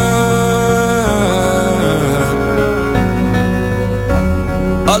world.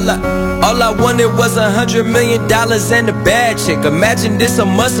 All I wanted was $100 million and a bad chick. Imagine this a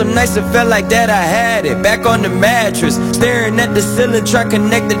month, some nights it felt like that I had it. Back on the mattress, staring at the ceiling, trying to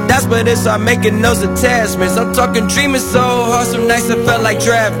connect the dots, but it's all making those attachments. I'm talking dreaming so hard, some nights it felt like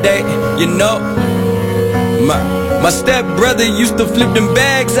draft day. You know, my stepbrother used to flip them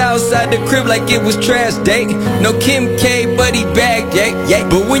bags outside the crib like it was trash day. No Kim K, but he bagged, yeah.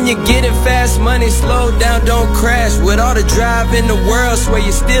 But when you get it fast money, slow down, don't crash. With all the drive in the world, swear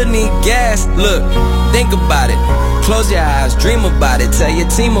you still need gas. Look, think about it. Close your eyes, dream about it. Tell your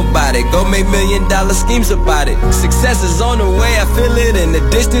team about it. Go make $1 million schemes about it. Success is on the way, I feel it in the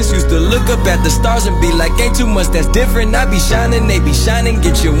distance. Used to look up at the stars and be like, ain't too much that's different. I be shining, they be shining.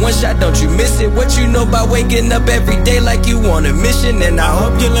 Get you one shot, don't you miss it. What you know about waking up every day like you on a mission. And I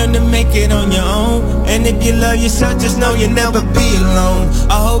hope you learn to make it on your own. And if you love yourself, just know you'll never be alone.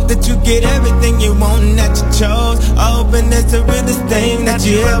 I hope that you get everything you want and that you chose. I hope and that's the realest thing that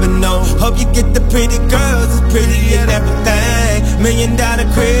you ever know. Hope you get the pretty girls, it's pretty and everything. $1 million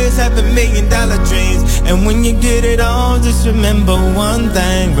cribs, having $1 million dreams. And when you get it all, just remember one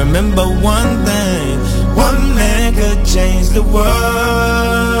thing. Remember one thing. One man could change the world.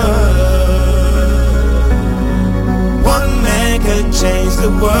 One man could change the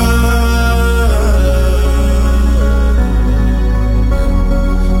world.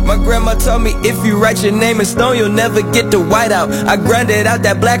 My grandma told me if you write your name in stone, you'll never get the white out. I grinded out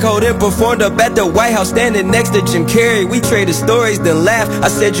that black hole, then performed up at the White House, standing next to Jim Carrey. We traded stories, then laughed. I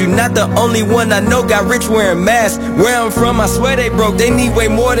said, you not the only one I know got rich wearing masks. Where I'm from, I swear they broke. They need way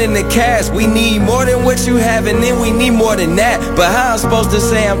more than the cash. We need more than what you have, and then we need more than that. But how I'm supposed to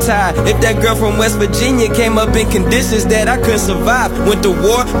say I'm tired if that girl from West Virginia came up in conditions that I couldn't survive? Went to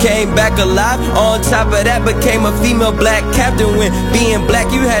war, came back alive. On top of that, became a female black captain. When being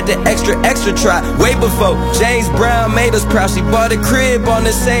black, you had the extra try. Way before James Brown made us proud. She bought a crib on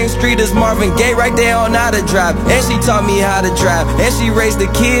the same street as Marvin Gaye, right there on how to drive. And she taught me how to drive. And she raised the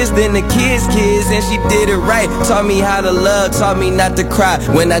kids, then the kids' kids. And she did it right. Taught me how to love, taught me not to cry.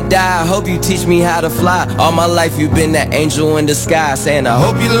 When I die, I hope you teach me how to fly. All my life you've been that angel in the sky, saying I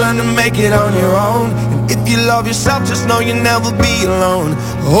hope you learn to make it on your own. And if you love yourself, just know you'll never be alone.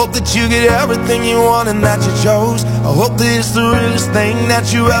 I hope that you get everything you want and that you chose. I hope that it's the realest thing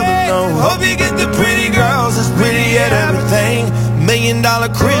that you ever know. Hope you get the pretty girls that's pretty at everything. $1 million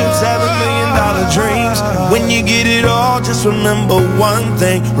cribs, have $1 million dreams. When you get it all, just remember one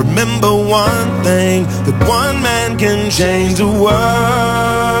thing. Remember one thing. That one man can change the world.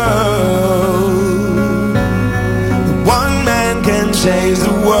 That one man can change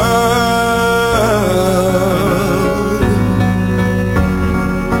the world.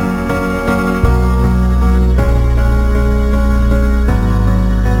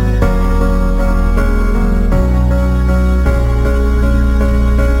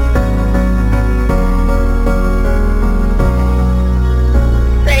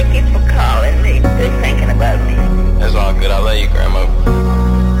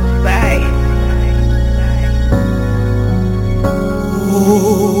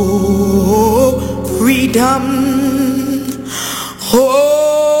 Freedom,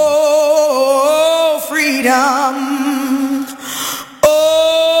 oh, freedom,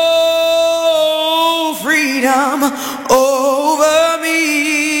 oh, freedom over me.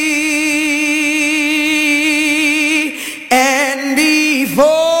 And before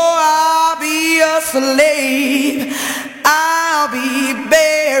I'll be a slave, I'll be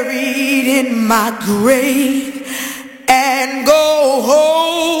buried in my grave and go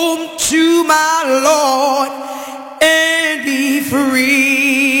home to my Lord and be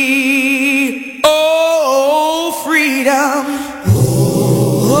free. Oh, freedom.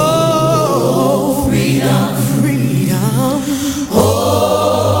 Oh, freedom. Freedom.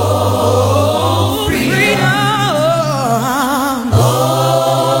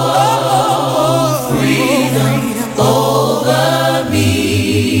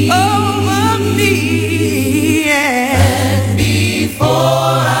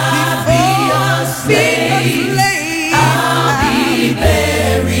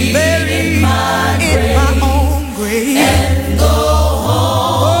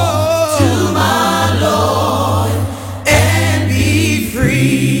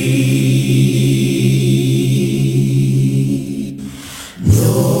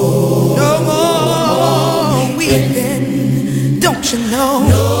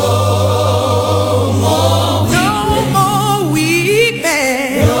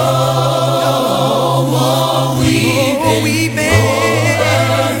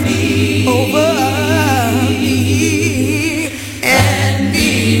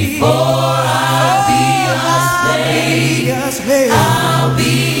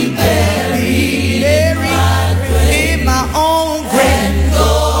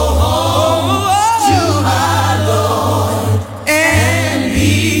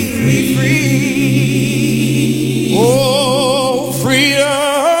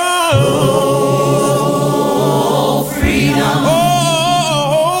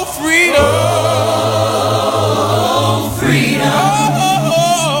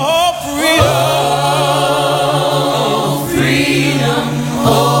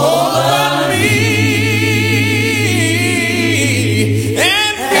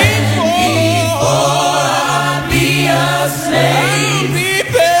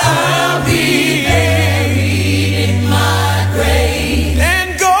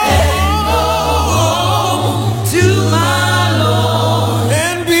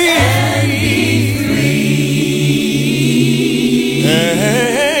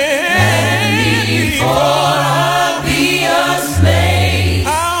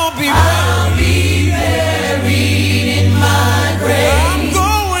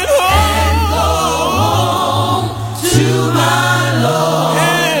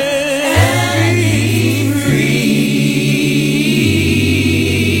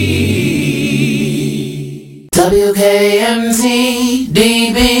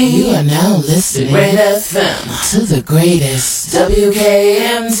 WKMT-DB. You are now listening Great FM to the greatest.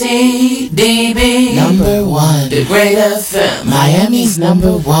 WKMT-DB. Number one. The Great FM. Miami's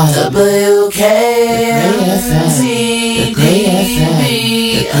number one. WKMT-DB. The Great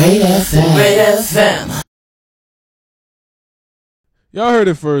FM. The Great FM. The Great FM. Y'all heard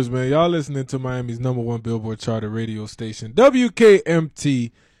it first, man. Y'all listening to Miami's number one Billboard charted radio station,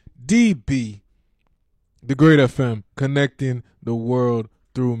 WKMT-DB. The Great FM, connecting the world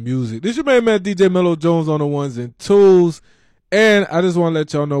through music. This your man DJ Mellow Jones on the ones and twos. And I just want to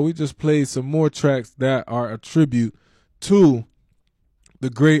let y'all know we just played some more tracks that are a tribute to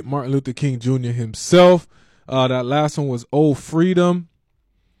the great Martin Luther King Jr. himself. That last one was Oh Freedom.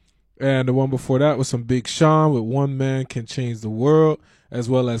 And the one before that was some Big Sean with One Man Can Change the World, as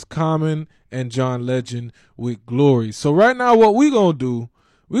well as Common and John Legend with Glory. So right now what we going to do,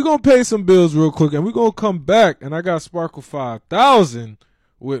 we're going to pay some bills real quick, and we're going to come back, and I got Sparkle 5000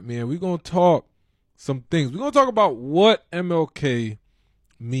 with me, and we're going to talk some things. We're going to talk about what MLK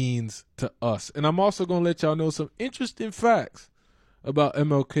means to us. And I'm also going to let y'all know some interesting facts about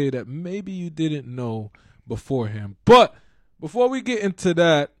MLK that maybe you didn't know beforehand. But before we get into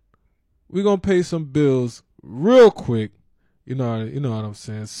that, we're going to pay some bills real quick. You know what I'm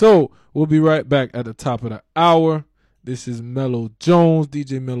saying? So we'll be right back at the top of the hour. This is Mellow Jones,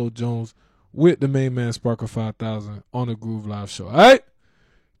 DJ Mellow Jones, with the main man Sparkle 5000 on the Groove Live Show. All right?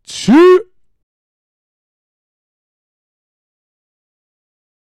 Cheers.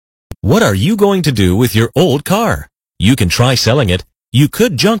 What are you going to do with your old car? You can try selling it, you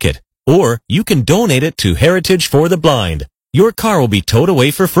could junk it, or you can donate it to Heritage for the Blind. Your car will be towed away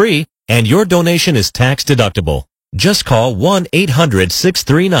for free, and your donation is tax deductible. Just call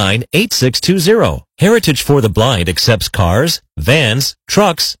 1-800-639-8620. Heritage for the Blind accepts cars, vans,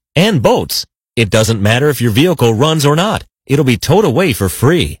 trucks, and boats. It doesn't matter if your vehicle runs or not. It'll be towed away for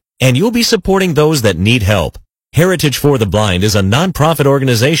free, and you'll be supporting those that need help. Heritage for the Blind is a non-profit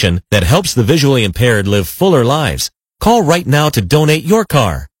organization that helps the visually impaired live fuller lives. Call right now to donate your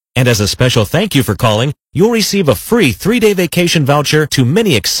car. And as a special thank you for calling, you'll receive a free 3-day vacation voucher to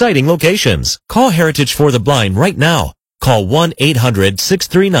many exciting locations. Call Heritage for the Blind right now. Call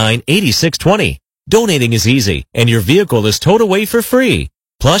 1-800-639-8620. Donating is easy, and your vehicle is towed away for free.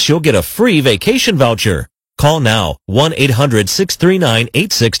 Plus, you'll get a free vacation voucher. Call now,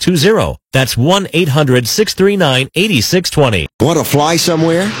 1-800-639-8620. That's 1-800-639-8620. Want to fly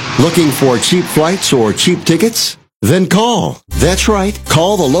somewhere? Looking for cheap flights or cheap tickets? Then call. That's right.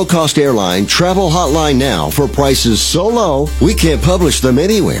 Call the low-cost airline travel hotline now for prices so low we can't publish them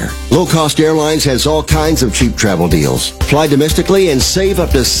anywhere. Low-cost airlines has all kinds of cheap travel deals. Fly domestically and save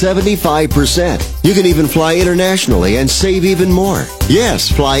up to 75%. You can even fly internationally and save even more.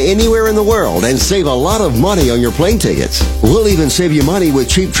 Yes, fly anywhere in the world and save a lot of money on your plane tickets. We'll even save you money with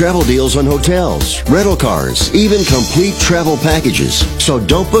cheap travel deals on hotels, rental cars, even complete travel packages. So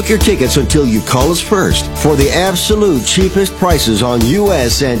don't book your tickets until you call us first for the absolute cheapest prices on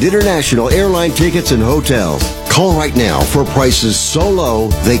U.S. and international airline tickets and hotels. Call right now for prices so low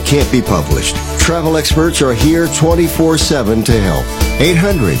they can't be published. Travel experts are here 24/7 to help.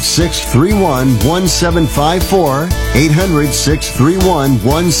 800-631-1754.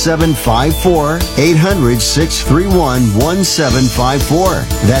 800-631-1754. 800-631-1754.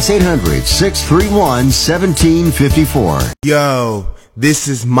 That's 800-631-1754. Yo, this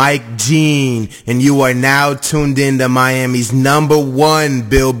is Mike Jean, and you are now tuned in to Miami's #1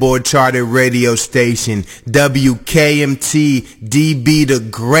 Billboard charted radio station, WKMT DB the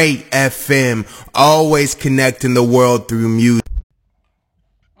Great FM, always connecting the world through music.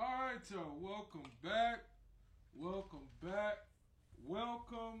 Alright, y'all, welcome back. Welcome back.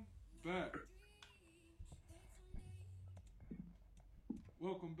 Welcome back.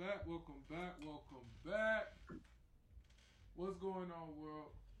 Welcome back. Welcome back. Welcome back. What's going on,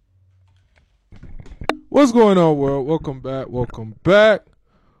 world? What's going on, world? Welcome back. Welcome back.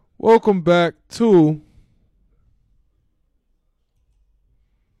 Welcome back to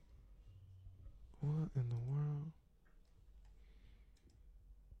what in the world?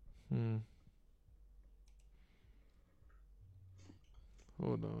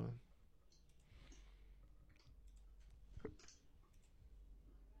 Hold on.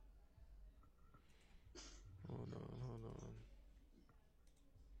 Hold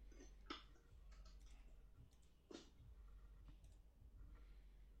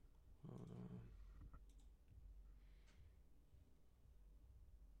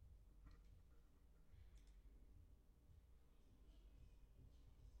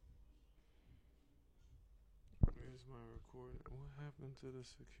Where's my recording? What happened to the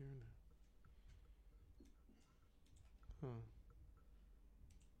security? Huh.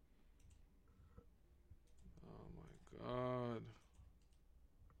 Oh my god.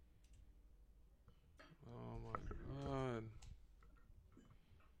 Oh my god.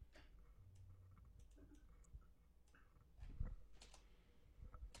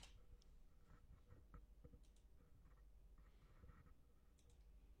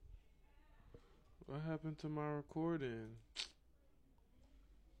 What happened to my recording?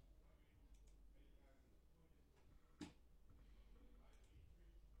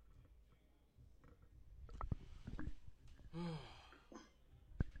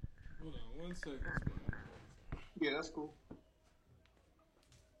 Hold on 1 second. Yeah, that's cool.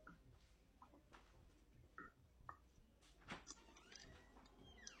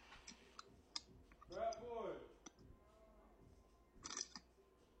 Fat boy.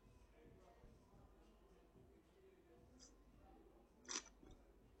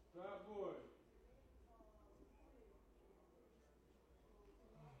 Fat boy.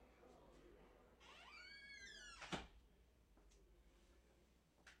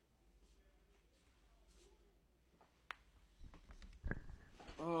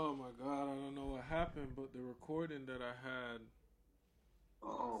 Oh my god, I don't know what happened, but the recording that I had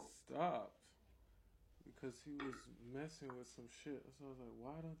stopped because he was messing with some shit. So I was like,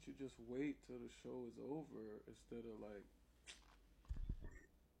 why don't you just wait till the show is over instead of like,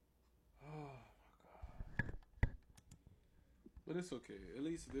 oh my god. But it's okay. At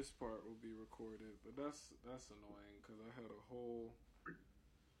least this part will be recorded. But that's annoying because I had a whole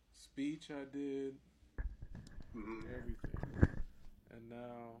speech I did, everything. And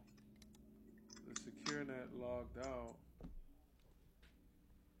now the SecureNet logged out.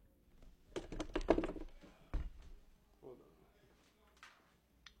 Hold on.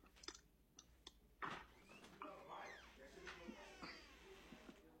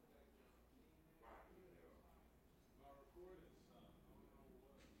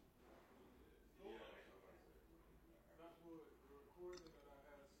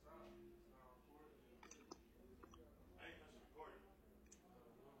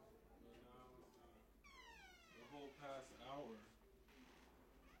 The whole past hour,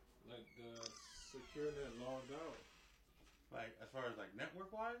 like the SecureNet logged out. Like, as far as like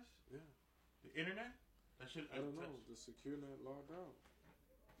network wise? Yeah. The internet? That should. I don't know. The SecureNet logged out.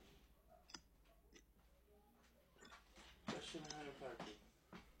 That shouldn't have impacted.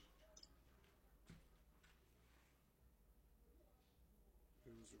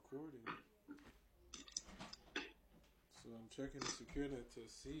 It was recording. So I'm checking the SecureNet to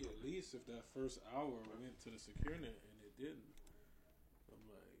see at least if that first hour went to the SecureNet, and it didn't. I'm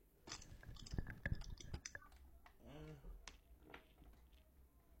like,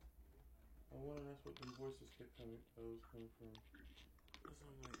 I wonder that's what the voices kept coming. Those coming from. so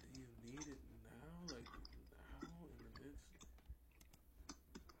I'm like, do you need it now? Like now in the midst?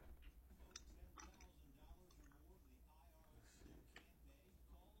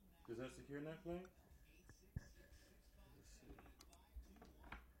 Is that SecureNet playing?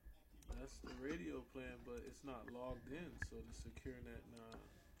 That's the radio playing, but it's not logged in, so the SecureNet, nah.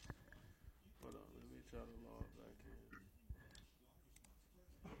 Hold on. try to log back in.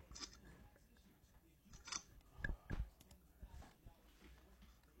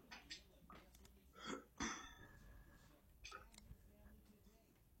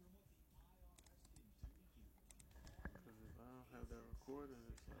 Because if I don't have that recording,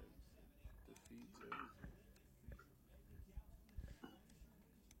 it's like defeats everything.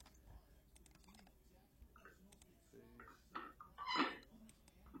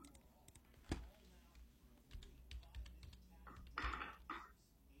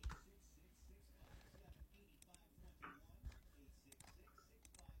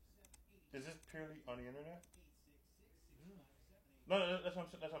 Is this purely on the internet? No, that's what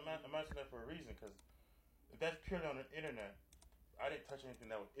I'm asking that for a reason. Because if that's purely on the internet, I didn't touch anything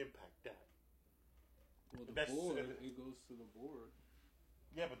that would impact that. Well, the That's- board, it goes to the board.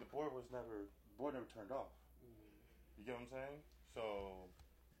 Yeah, but the board never turned off. You get what I'm saying? So.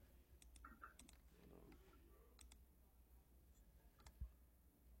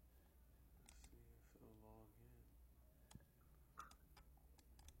 Let's see if it'll log in.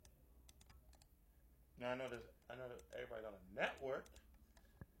 Now I know that everybody's on a network.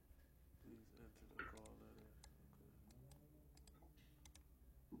 Please enter the call letter.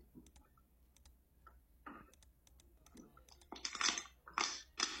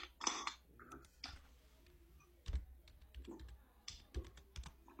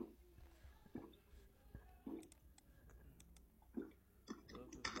 Love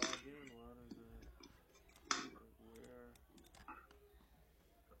to log in. Why does it? Like where?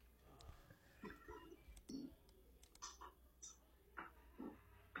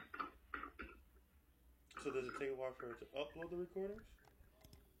 So does it take a while for it to upload the recordings?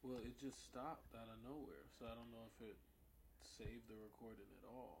 Well, it just stopped out of nowhere, so I don't know if it saved the recording at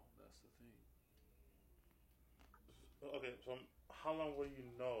all. That's the thing. Okay, so how long will you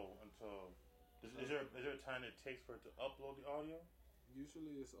know until? Is there a time it takes for it to upload the audio?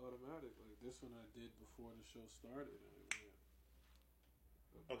 Usually it's automatic. Like this one I did before the show started. And it went.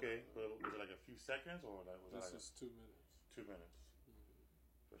 Okay, but was it like a few seconds or like was This it like is 2 minutes. 2 minutes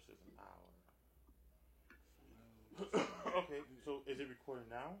versus an hour? So Okay, so is it recording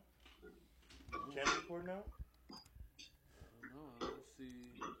now? Can it record now? I don't know. I don't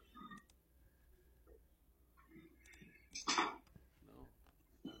see. No,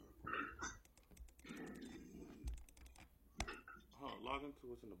 it's not recording. Oh, log into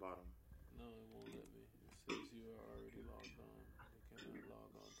what's in the bottom. No, it won't let me. It says you are already logged on. You cannot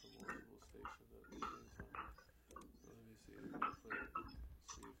log on to multiple stations at the same time. So let me see if I play it.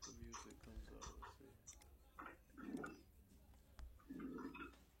 See if the music comes up. Let's see.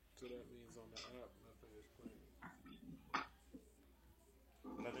 So that means on the app, nothing is playing.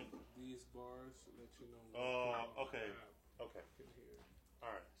 Nothing. These bars let you know. Oh, okay, okay. You can hear. All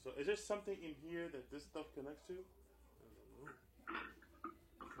right. So is there something in here that this stuff connects to? I don't know.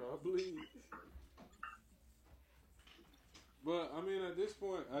 Probably. But I mean, at this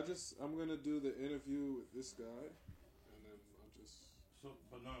point, I'm gonna do the interview with this guy, and then I'm just. So,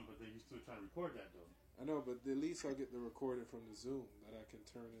 but then you still trying to record that though. I know, but at least I'll get the recording from the Zoom that I can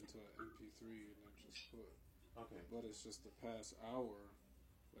turn into an MP3 and then just put. Okay. But it's just the past hour,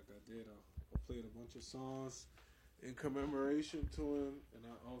 like I did. I played a bunch of songs in commemoration to him, and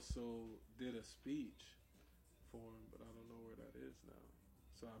I also did a speech for him, but I don't know where that is now.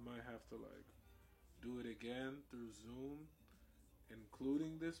 So I might have to like do it again through Zoom,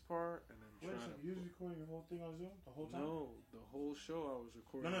 including this part, and then Wait, try so to. you was recording your whole thing on Zoom the whole time? No, the whole show I was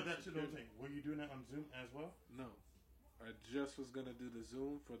recording. No, that's what I'm saying. Were you doing that on Zoom as well? No, I just was gonna do the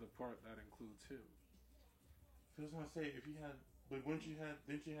Zoom for the part that includes him. I was gonna say if you had, but didn't you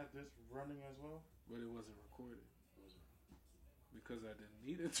have this running as well? But it wasn't recorded. Because I didn't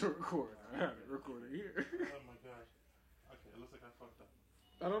need it to record. I had it recorded here. Oh my gosh. Okay, it looks like I fucked up.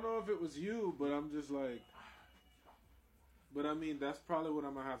 I don't know if it was you, but I'm just like. But I mean, that's probably what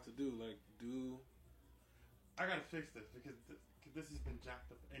I'm gonna have to do. Like, I gotta fix this because this has been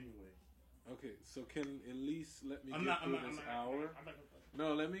jacked up anyway. Okay, so can at least let me I'm get not- through I'm this not- hour? I'm not-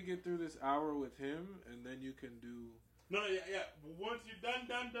 No, let me get through this hour with him, and then you can do. No, yeah. But once you're done,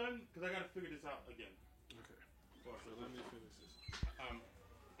 because I gotta figure this out again. Okay. So let me finish this.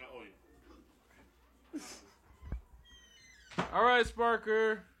 I owe you. All right,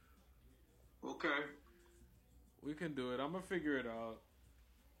 Sparker. Okay. We can do it. I'm gonna figure it out.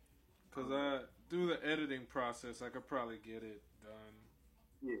 Cause through the editing process, I could probably get it done.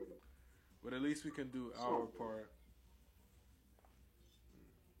 Yeah. But at least we can do our part.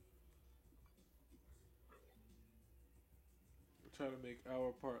 We'll try to make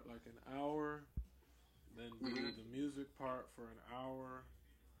our part like an hour, then do the music part for an hour,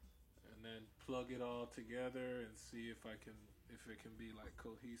 and and then plug it all together and see if it can be like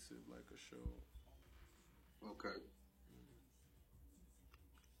cohesive, like a show. Okay.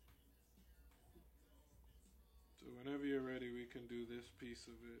 So whenever you're ready, we can do this piece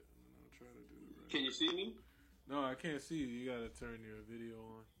of it, and then I'll try to do the rest. Can you see me? No, I can't see you. You gotta turn your video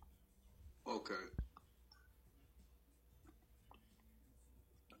on. Okay.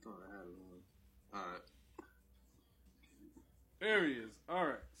 I thought I had it on. All right. There he is. All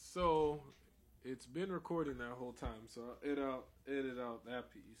right. So it's been recording that whole time, so I'll edit out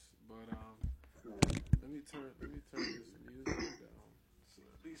that piece. But let me turn this music down so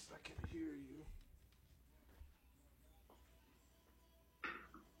at least I can hear you.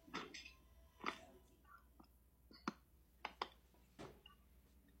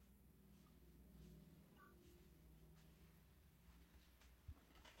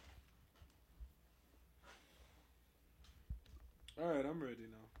 All right, I'm ready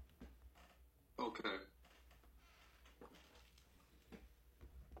now. Okay.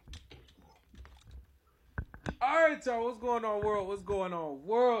 All right, y'all. What's going on, world? What's going on,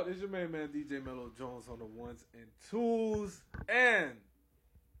 world? It's your main man, DJ Mellow Jones, on the ones and twos. And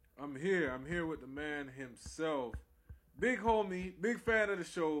I'm here with the man himself. Big homie, big fan of the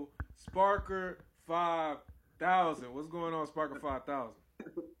show, Sparker 5000. What's going on, Sparker 5000?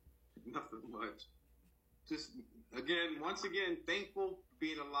 Nothing much. Just, once again, thankful for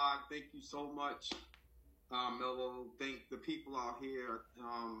being alive. Thank you so much, Mellow. Thank the people out here.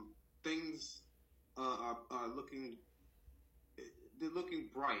 Things are looking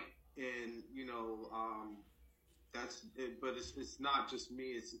bright, and that's it. But it's not just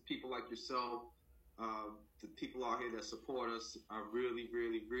me. It's people like yourself, the people out here that support us. I really,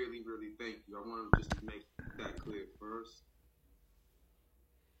 really, really, really thank you. I want to just make that clear first.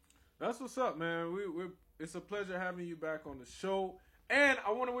 That's what's up, man. It's a pleasure having you back on the show. And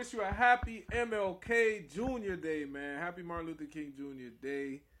I want to wish you a happy MLK Jr. Day, man. Happy Martin Luther King Jr.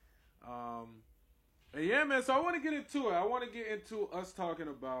 Day. And yeah, man, so I want to get into it. I want to get into us talking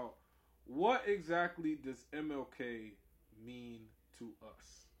about what exactly does MLK mean to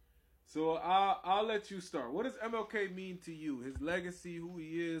us. So I'll let you start. What does MLK mean to you? His legacy, who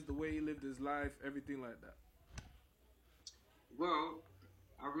he is, the way he lived his life, everything like that. Well,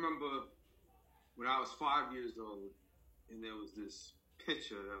 I remember when I was 5 years old, and there was this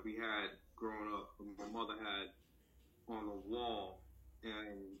picture that we had growing up, my mother had on the wall,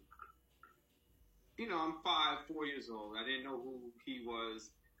 and I'm 4 years old. I didn't know who he was,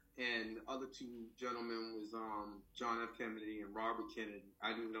 and the other two gentlemen was John F. Kennedy and Robert Kennedy.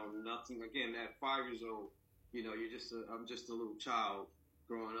 I didn't know nothing. Again, at 5 years old, I'm just a little child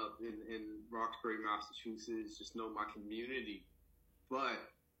growing up in Roxbury, Massachusetts. Just know my community, but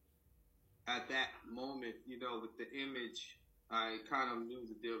at that moment, with the image, I kind of knew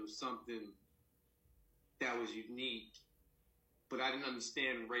that there was something that was unique, but I didn't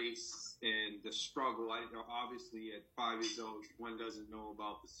understand race and the struggle. I didn't know, obviously, at 5 years old, one doesn't know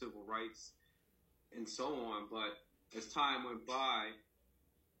about the civil rights and so on. But as time went by,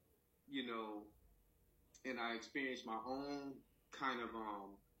 and I experienced my own kind of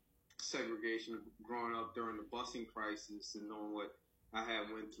segregation growing up during the busing crisis and knowing what I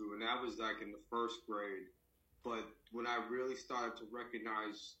had went through, and that was like in the first grade. But when I really started to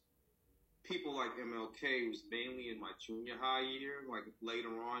recognize people like MLK was mainly in my junior high year, like later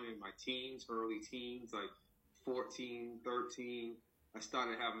on in my teens, early teens, like 14, 13, I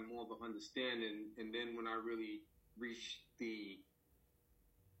started having more of an understanding. And then when I really reached the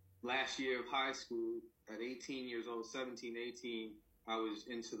last year of high school at 18 years old, 17, 18, I was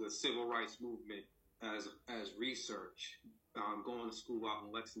into the civil rights movement as research. Going to school out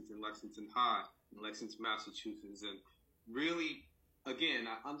in Lexington High, in Lexington, Massachusetts. And really, again,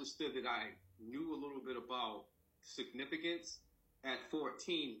 I understood that I knew a little bit about significance at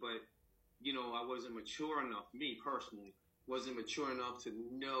 14, but, I wasn't mature enough, me personally, wasn't mature enough to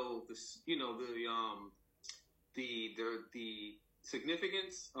know the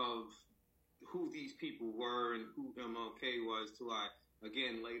significance of who these people were and who MLK was till I,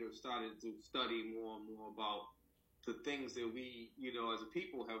 again, later started to study more and more about the things that we, as a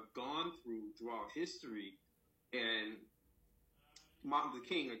people have gone through throughout history. And Martin Luther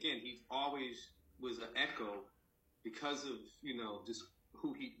King, again, he always was an echo because of, just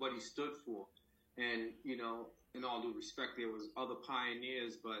what he stood for. And, in all due respect, there was other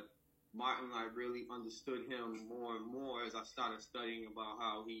pioneers, but Martin, I really understood him more and more as I started studying about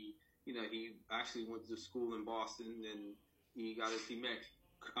how he actually went to school in Boston, and he met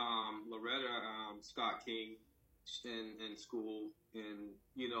Loretta Scott King in school, and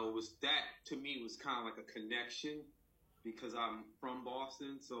was that to me was kind of like a connection because I'm from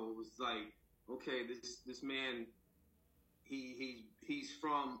Boston. So it was like, okay, this man, he's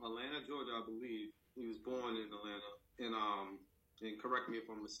from Atlanta, Georgia, I believe. He was born in Atlanta, and correct me if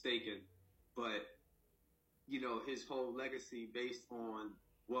I'm mistaken, but his whole legacy based on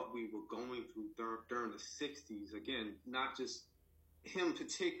what we were going through during the 60s. Again, not just him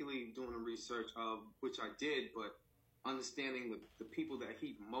particularly doing the research of which I did, but understanding the people that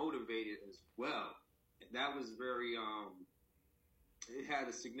he motivated as well. That was very, it had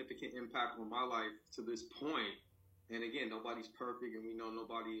a significant impact on my life to this point. And again, nobody's perfect, and we know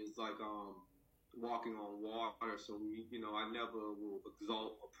nobody is like walking on water. So I never will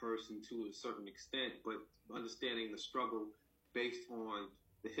exalt a person to a certain extent, but understanding the struggle based on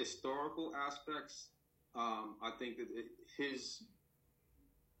the historical aspects, I think that his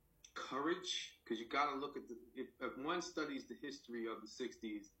courage, because you got to look at if one studies the history of the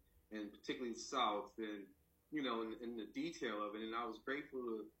 60s and particularly the South, and in the detail of it, and I was grateful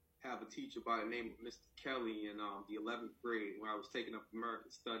to have a teacher by the name of Mr. Kelly in the 11th grade when I was taking up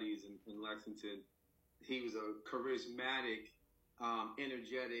American Studies in Lexington. He was a charismatic,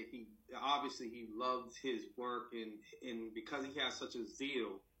 energetic. He loved his work, and because he had such a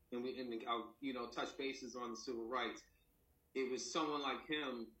zeal, and touch bases on the civil rights. It was someone like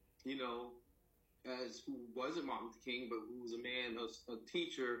him, as who wasn't Martin Luther King, but who was a man, a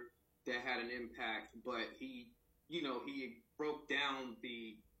teacher that had an impact. But he broke down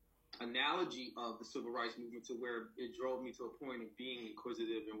the analogy of the civil rights movement to where it drove me to a point of being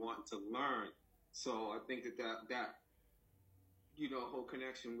inquisitive and wanting to learn. So I think that whole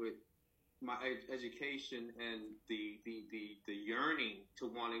connection with my education and the yearning to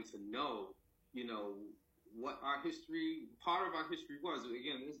wanting to know, what our history, part of our history was.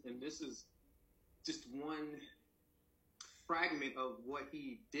 Again, this is just one fragment of what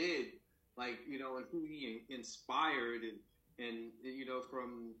he did, and who he inspired, and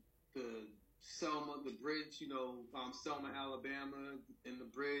from the Selma, the bridge, Selma, Alabama, and the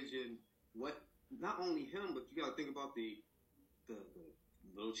bridge, and what, not only him, but you got to think about the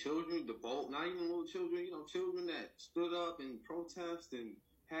little children, not even little children, children that stood up and protest and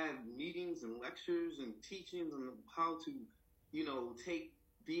had meetings and lectures and teachings on how to,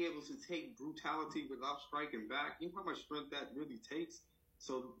 be able to take brutality without striking back. You know how much strength that really takes.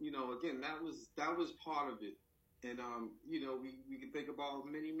 So, again, that was part of it. And, we can think about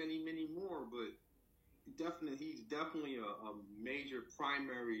many, many, many more, but he's definitely a major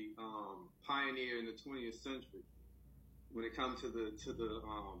primary pioneer in the 20th century when it comes to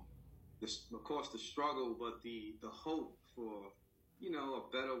of course, the struggle, but the hope for,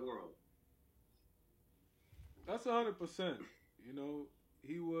 a better world. That's 100%.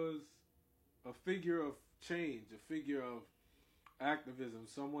 He was a figure of change, a figure of activism,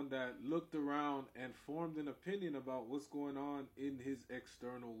 someone that looked around and formed an opinion about what's going on in his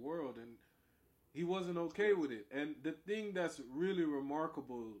external world, and he wasn't okay with it. And the thing that's really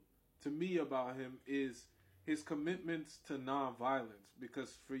remarkable to me about him is his commitments to nonviolence,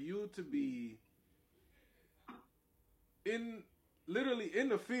 because for you to be literally in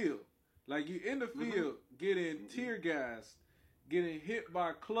the field, like you in the field, getting tear gassed, getting hit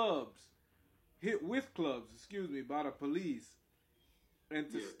with clubs, by the police, and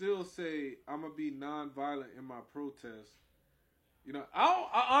to still say, I'm going to be nonviolent in my protest.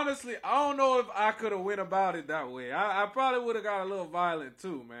 I honestly don't know if I could have went about it that way. I probably would have got a little violent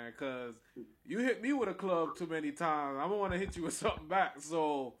too, man, because you hit me with a club too many times. I'm going to want to hit you with something back.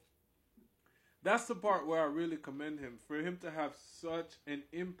 So that's the part where I really commend him, for him to have such an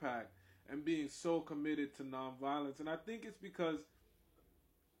impact and being so committed to nonviolence. And I think it's because,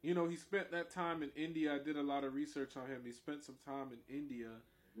 he spent that time in India. I did a lot of research on him. He spent some time in India,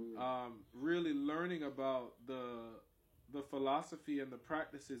 really learning about the philosophy and the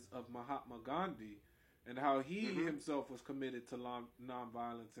practices of Mahatma Gandhi, and how he himself was committed to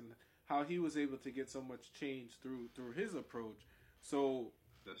nonviolence, and how he was able to get so much change through his approach. So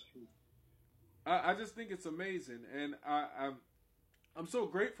that's true. I just think it's amazing, and I'm so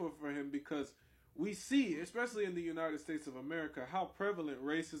grateful for him, because we see, especially in the United States of America, how prevalent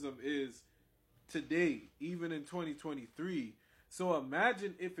racism is today, even in 2023. So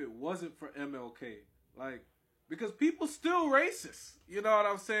imagine if it wasn't for MLK, because people still racist, you know what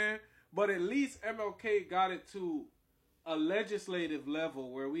I'm saying? But at least MLK got it to a legislative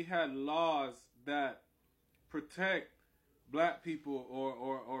level where we had laws that protect black people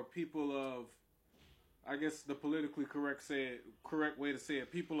or people of, I guess the politically correct way to say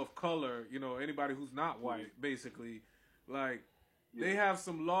it, people of color, anybody who's not white, basically. They have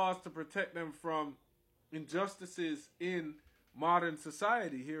some laws to protect them from injustices in modern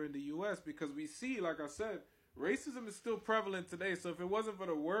society here in the U.S., because we see, like I said, racism is still prevalent today. So if it wasn't for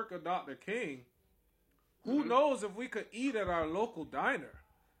the work of Dr. King, who knows if we could eat at our local diner?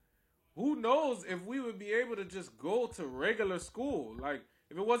 Who knows if we would be able to just go to regular school? Like,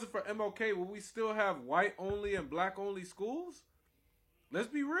 if it wasn't for MLK, would we still have white only and black only schools? Let's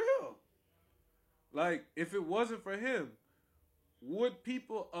be real. Like, if it wasn't for him, would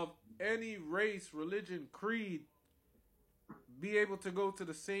people of any race, religion, creed be able to go to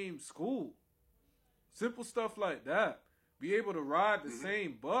the same school? Simple stuff like that. Be able to ride the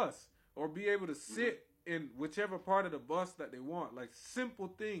same bus or be able to sit in whichever part of the bus that they want. Like,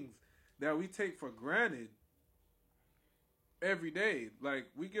 simple things that we take for granted every day. Like,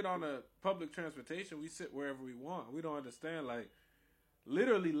 we get on a public transportation, we sit wherever we want. We don't understand, like,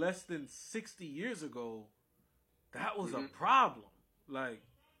 literally less than 60 years ago, that was a problem. Like,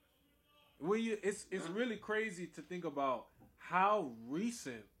 when you, it's really crazy to think about how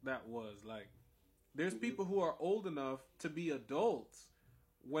recent that was. Like, there's people who are old enough to be adults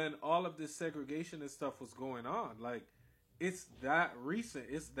when all of this segregation and stuff was going on. Like, it's that recent.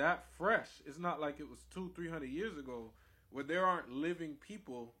 It's that fresh. It's not like it was 200-300 years ago where there aren't living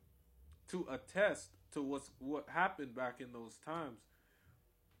people to attest to what happened back in those times.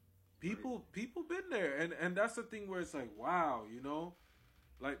 People been there, and that's the thing where it's like, wow, you know,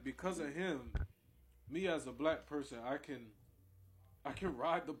 like, because of him, me as a black person, I can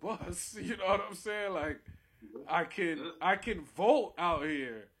ride the bus. You know what I'm saying? Like, I can vote out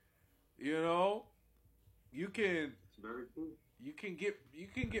here. You know, you can. It's very cool. You can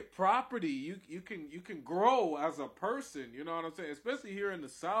get property. You can grow as a person. You know what I'm saying? Especially here in the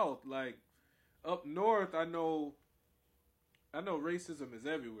South, like up north, I know racism is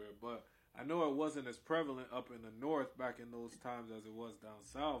everywhere, but I know it wasn't as prevalent up in the north back in those times as it was down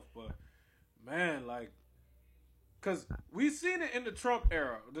south. But man, like, because we've seen it in the Trump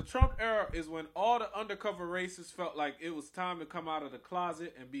era. The Trump era is when all the undercover racists felt like it was time to come out of the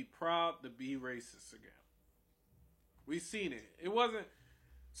closet and be proud to be racist again. We've seen it. It wasn't,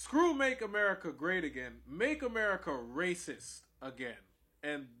 screw make America great again. Make America racist again.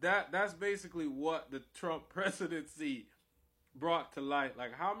 And that's basically what the Trump presidency brought to light.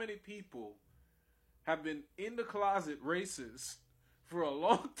 Like, how many people have been in the closet racist for a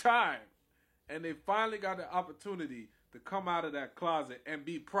long time, and they finally got the opportunity to come out of that closet and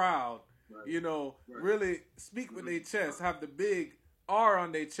be proud, you know, really speak with their chest, have the big R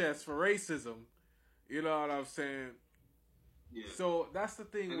on their chest for racism. You know what I'm saying? Yeah. So that's the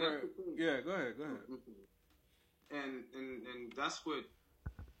thing And where, that's the thing. yeah, go ahead. And that's what,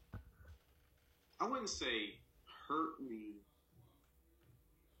 I wouldn't say hurt me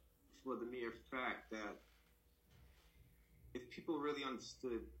for the mere fact that if people really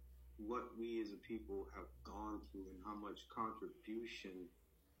understood what we as a people have gone through and how much contribution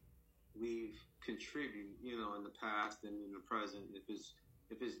we've contributed, you know, in the past and in the present, if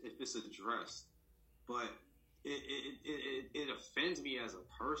it's addressed, but it offends me as a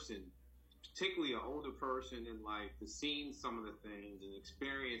person, particularly an older person in life, to see some of the things and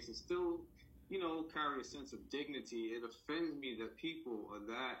experience and still, you know, carry a sense of dignity. It offends me that people are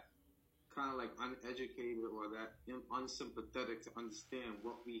that kind of like uneducated or that unsympathetic to understand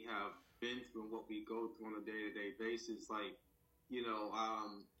what we have been through and what we go through on a day-to-day basis. Like, you know,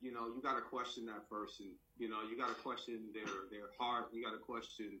 you got to question that person. You know, you got to question their heart. You got to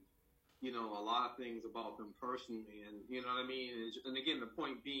question, you know, a lot of things about them personally. And, you know what I mean? And again, the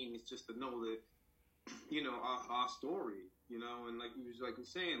point being is just to know that, you know, our story, you know, and like you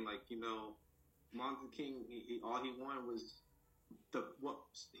was saying, like, you know, Martin Luther King, all he wanted was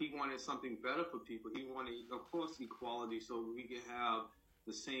he wanted something better for people. He wanted, of course, equality, so we could have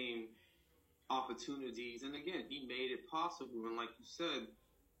the same opportunities. And again, he made it possible. And like you said,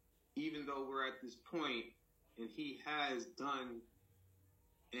 even though we're at this point, and he has done,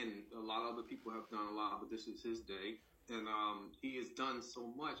 and a lot of other people have done a lot, but this is his day, and he has done so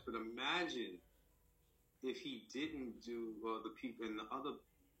much. But imagine if he didn't do the people and the other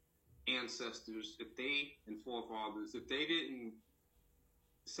ancestors, if they and forefathers, if they didn't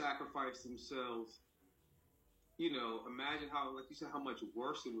sacrifice themselves, you know, imagine how, like you said, how much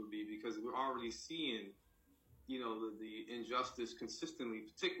worse it would be, because we're already seeing, you know, the injustice consistently,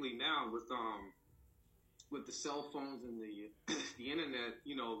 particularly now with the cell phones and the internet,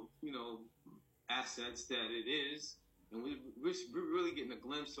 you know, assets that it is, and we're really getting a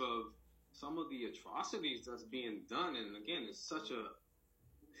glimpse of some of the atrocities that's being done. And again, it's such a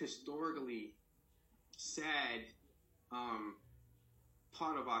historically sad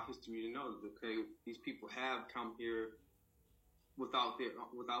part of our history to know that, okay, these people have come here without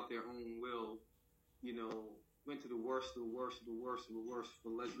their own will, you know, went to the worst of the worst of the worst of the worst,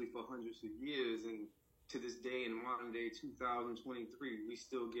 allegedly for hundreds of years, and to this day in modern day 2023, we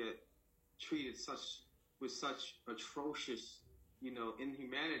still get treated with such atrocious,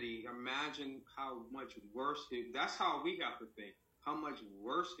 inhumanity. Imagine how much worse that's how we have to think. How much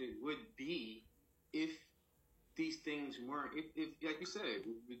worse it would be if these things weren't, if like you said, it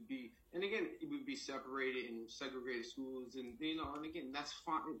would be, and again, it would be separated in segregated schools, and and again, that's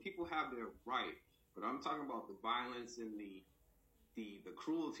fine. People have their right, but I'm talking about the violence and the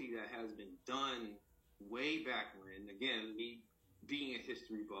cruelty that has been done way back when. Again, me being a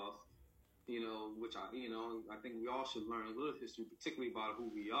history buff, which I think we all should learn a little history, particularly about who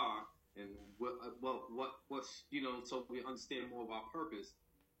we are and what's so we understand more of our purpose.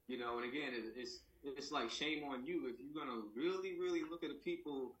 And again, it's like shame on you if you're gonna really, really look at the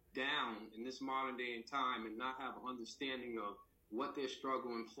people down in this modern day and time and not have an understanding of what their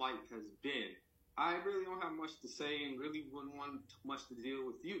struggle and plight has been. I really don't have much to say and really wouldn't want much to deal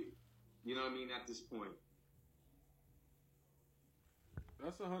with you. You know what I mean? At this point.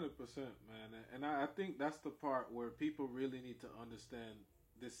 That's 100%, man. And I think that's the part where people really need to understand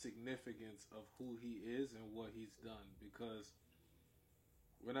the significance of who he is and what he's done. Because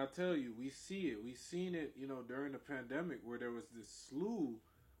when I tell you, we see it. We've seen it, during the pandemic where there was this slew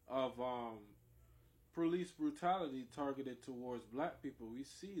of police brutality targeted towards black people. We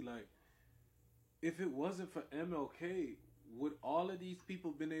see, like, if it wasn't for MLK, would all of these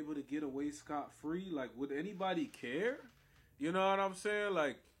people been able to get away scot-free? Like, would anybody care? You know what I'm saying?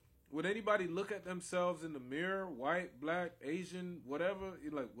 Like, would anybody look at themselves in the mirror, white, black, Asian, whatever?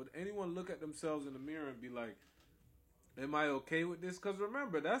 Like, would anyone look at themselves in the mirror and be like, am I okay with this? Because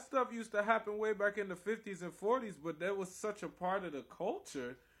remember, that stuff used to happen way back in the 50s and 40s, but that was such a part of the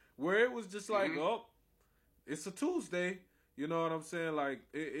culture where it was just like, oh, it's a Tuesday. You know what I'm saying? Like,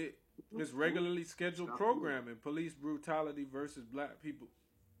 it's regularly scheduled programming. Police brutality versus black people.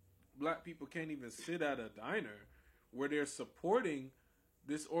 Black people can't even sit at a diner where they're supporting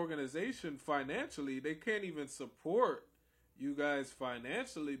this organization financially. They can't even support you guys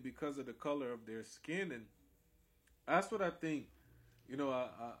financially because of the color of their skin. And that's what I think,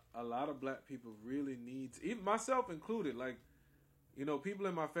 a lot of black people really needs, even myself included. Like, people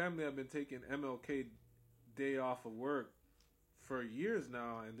in my family have been taking MLK Day off of work for years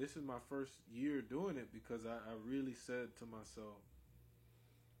now, and this is my first year doing it because I really said to myself,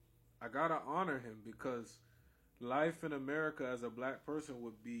 I gotta honor him, because life in America as a black person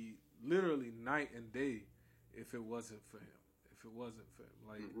would be literally night and day if it wasn't for him.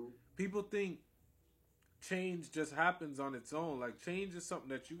 Like, people think change just happens on its own. Like, change is something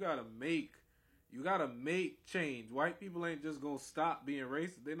that you gotta make. You gotta make change. White people ain't just gonna stop being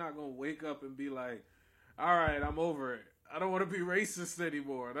racist. They're not gonna wake up and be like, all right, I'm over it. I don't want to be racist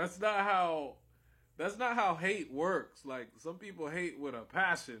anymore. That's not how hate works. Like, some people hate with a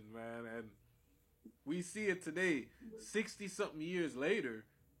passion, man, and we see it today, 60-something years later,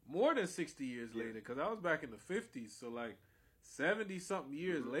 more than 60 years later, because I was back in the 50s, so like 70-something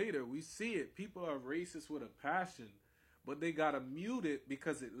years later, we see it. People are racist with a passion, but they got to mute it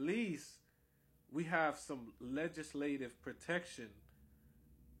because at least we have some legislative protection,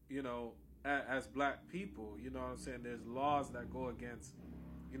 as black people. You know what I'm saying? There's laws that go against,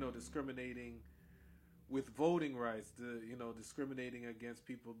 discriminating with voting rights, discriminating against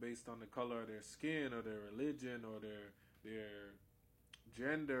people based on the color of their skin or their religion or their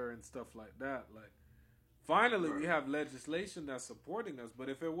gender and stuff like that. Like, finally, we have legislation that's supporting us. But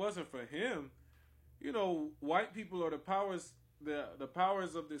if it wasn't for him, white people or the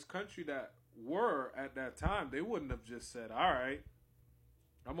powers of this country that were at that time, they wouldn't have just said, all right,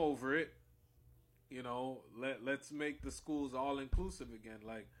 I'm over it. Let's make the schools all inclusive again.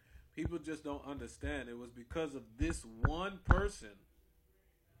 Like, people just don't understand. It was because of this one person.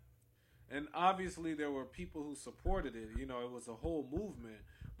 And obviously there were people who supported it. It was a whole movement.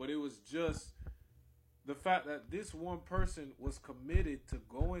 But it was just the fact that this one person was committed to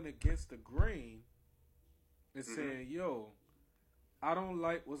going against the grain and saying, yo, I don't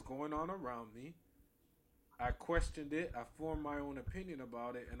like what's going on around me. I questioned it. I formed my own opinion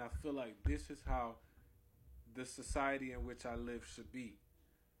about it. And I feel like this is how the society in which I live should be.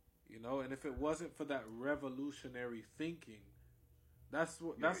 And if it wasn't for that revolutionary thinking, that's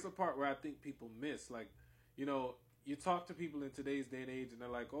the part where I think people miss. Like, you talk to people in today's day and age and they're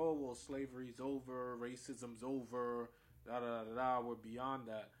like, oh, well, slavery's over, racism's over, da-da-da-da, we're beyond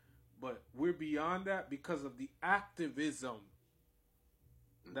that. But we're beyond that because of the activism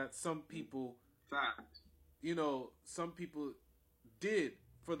that some people, some people did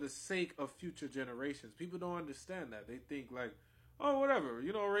for the sake of future generations. People don't understand that. They think like, oh, whatever,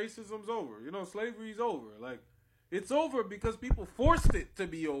 racism's over, slavery's over. Like, it's over because people forced it to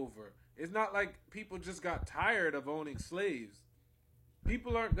be over. It's not like people just got tired of owning slaves.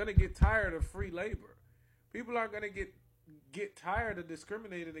 People aren't going to get tired of free labor. People aren't going to get tired of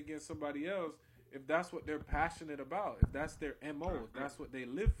discriminating against somebody else if that's what they're passionate about, if that's their MO, if that's what they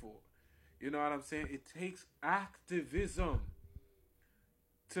live for. You know what I'm saying? It takes activism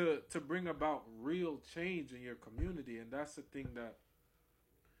to bring about real change in your community, and that's the thing that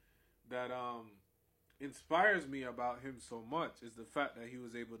inspires me about him so much, is the fact that he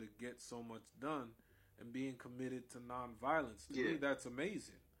was able to get so much done and being committed to nonviolence. To me, that's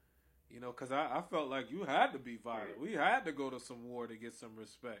amazing. You know, because I felt like you had to be violent. We had to go to some war to get some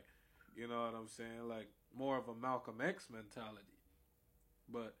respect. You know what I'm saying? Like more of a Malcolm X mentality.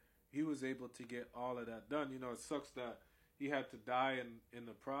 But he was able to get all of that done. You know, it sucks that he had to die in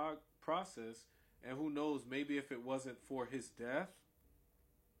the process. And who knows, maybe if it wasn't for his death,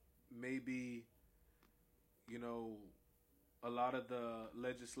 maybe, you know, a lot of the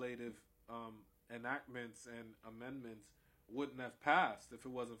legislative enactments and amendments wouldn't have passed if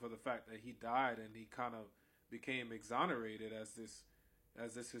it wasn't for the fact that he died and he kind of became exonerated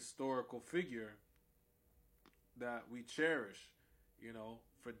as this historical figure that we cherish. You know,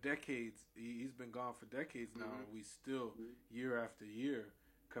 for decades, he's been gone for decades now, and we still, year after year,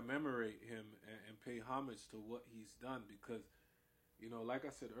 commemorate him and pay homage to what he's done. Because, you know, like I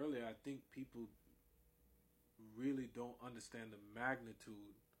said earlier, I think people really don't understand the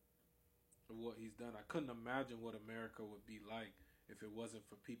magnitude of what he's done. I couldn't imagine what America would be like if it wasn't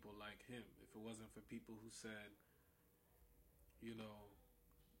for people like him. If it wasn't for people who said, you know,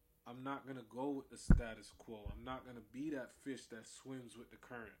 I'm not going to go with the status quo. I'm not going to be that fish that swims with the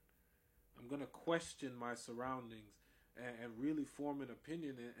current. I'm going to question my surroundings and really form an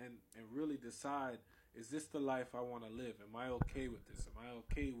opinion and really decide, is this the life I want to live? Am I okay with this? Am I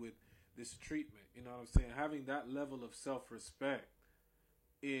okay with this treatment? You know what I'm saying? Having that level of self-respect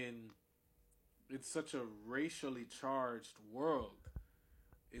in such a racially charged world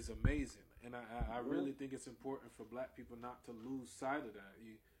is amazing. And I really think it's important for black people not to lose sight of that.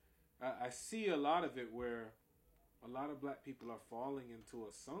 I see a lot of it where a lot of black people are falling into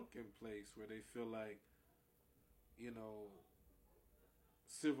a sunken place where they feel like, you know,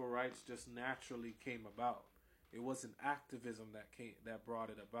 civil rights just naturally came about. It wasn't activism that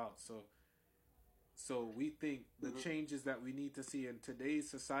brought it about. So we think the changes that we need to see in today's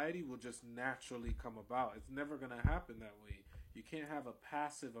society will just naturally come about. It's never going to happen that way. You can't have a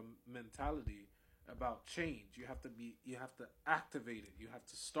passive mentality about change. You have to activate it. You have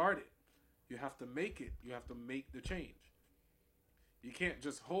to start it. You have to make it. You have to make the change. You can't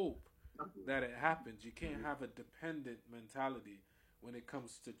just hope that it happens. You can't have a dependent mentality when it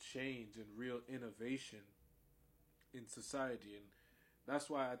comes to change and real innovation in society. And that's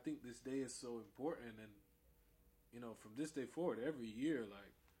why I think this day is so important. And, you know, from this day forward, every year,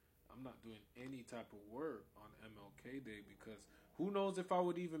 like, I'm not doing any type of work on MLK Day because who knows if I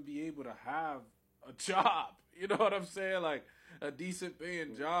would even be able to have a job, you know what I'm saying? Like a decent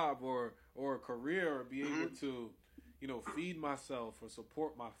paying job or a career, or be able to, you know, feed myself or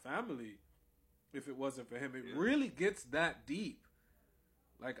support my family if it wasn't for him. It really gets that deep.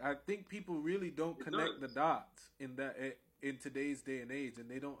 Like, I think people really don't connect the dots in today's day and age, and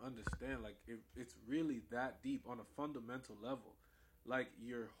they don't understand, like, it's really that deep on a fundamental level. Like,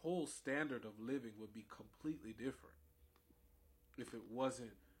 your whole standard of living would be completely different if it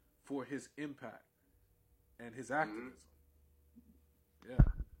wasn't for his impact and his activism. Yeah,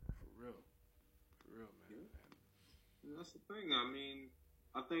 for real, man. And that's the thing. I mean,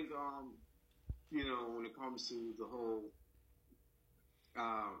 I think you know, when it comes to the whole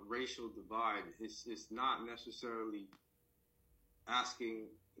racial divide, it's not necessarily asking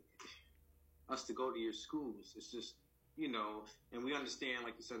us to go to your schools. It's just, you know, and we understand,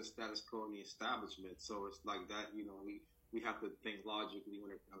 like you said, the status quo and the establishment. So it's like that, you know, we have to think logically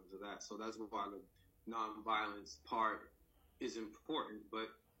when it comes to that. So that's why the nonviolence part is important. But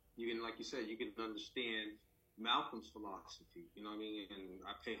you can, like you said, you can understand Malcolm's philosophy, you know what I mean? And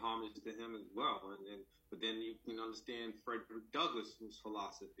I pay homage to him as well. But then you can understand Frederick Douglass's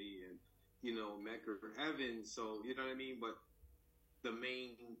philosophy and, you know, Medgar Evers. So, you know what I mean? But the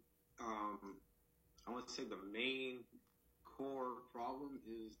main, I want to say the main core problem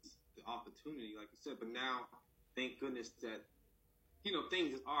is the opportunity, like you said. But now, thank goodness that, you know,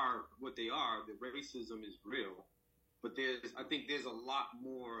 things are what they are. The racism is real. But I think there's a lot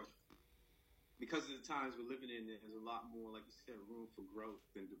more, because of the times we're living in, there's a lot more, like you said, room for growth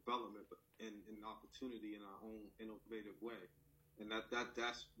and development and opportunity in our own innovative way. And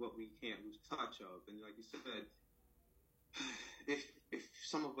that's what we can't lose touch of. And like you said, if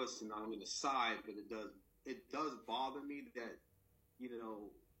some of us, and I'm going to side, but it does bother me that, you know,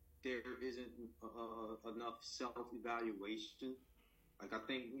 there isn't enough self-evaluation. Like, I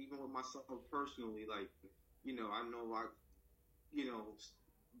think even with myself personally, like, you know, I know I, you know,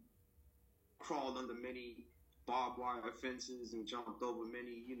 crawled under many barbed wire fences and jumped over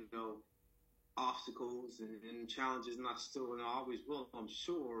many, you know, obstacles and challenges, and I still and I always will, I'm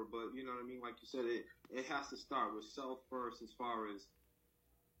sure. But you know what I mean? Like you said, it has to start with self first, as far as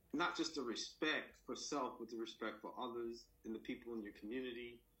not just the respect for self, but the respect for others and the people in your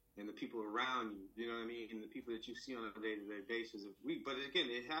community and the people around you. You know what I mean? And the people that you see on a day-to-day basis. But again,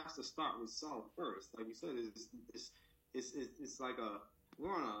 it has to start with self first. Like you said, it's like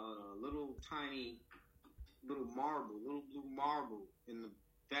we're on a little tiny little blue marble in the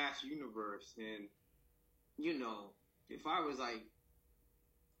vast universe, and you know, if I was like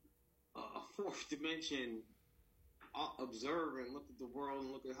a fourth dimension observer and look at the world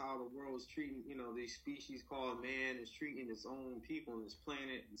and look at how the world is treating, you know, these species called man is treating its own people and this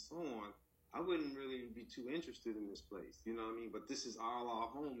planet and so on, I wouldn't really be too interested in this place, you know what I mean? But this is all our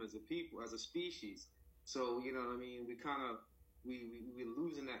home as a people, as a species. So, you know what I mean? We kind of, we're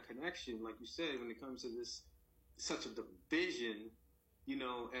losing that connection, like you said, when it comes to this, such a division, you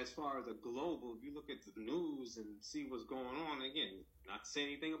know, as far as a global, if you look at the news and see what's going on, again, not saying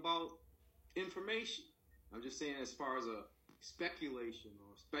anything about information. I'm just saying as far as a speculation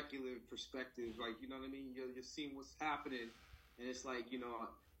or speculative perspective, like, you know what I mean? You're seeing what's happening, and it's like, you know,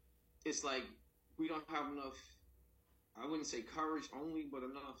 it's like we don't have enough, I wouldn't say courage only, but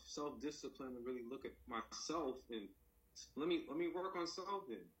enough self-discipline to really look at myself and let me work on self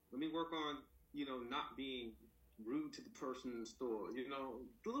then. Let me work on, you know, not being rude to the person in the store, you know,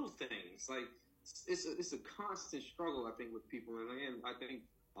 little things. Like, it's a constant struggle, I think, with people. And again, I think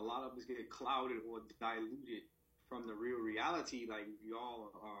a lot of us get clouded or diluted from the real reality. Like, we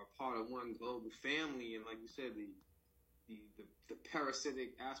all are part of one global family, and like you said, the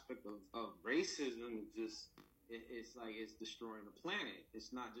parasitic aspect of racism is just, it's like it's destroying the planet.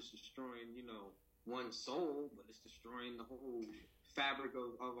 It's not just destroying, you know, one soul, but it's destroying the whole fabric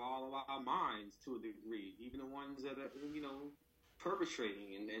of all of our minds to a degree, even the ones that are, you know,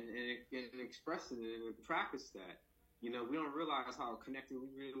 perpetrating and expressing it and practice that. You know, we don't realize how connected we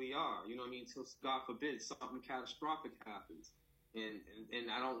really are, you know what I mean, until, God forbid, something catastrophic happens.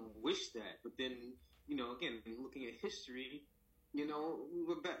 And I don't wish that. But then, you know, again, looking at history, you know,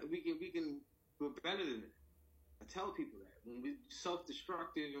 we're better than it. I tell people that. When we're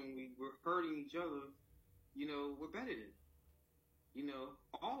self-destructive and we're hurting each other, you know, we're better than it. You know,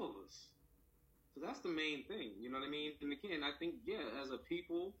 all of us. So that's the main thing, you know what I mean? And again, I think, yeah, as a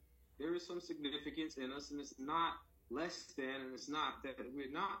people, there is some significance in us, and it's not less than, and it's not that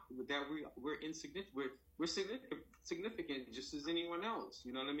we're insignificant. We're significant just as anyone else,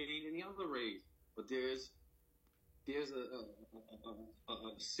 you know what I mean? Any other race. But there's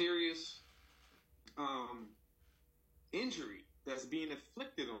a serious injury that's being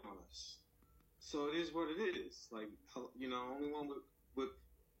inflicted on us. So it is what it is. Like, you know, only one with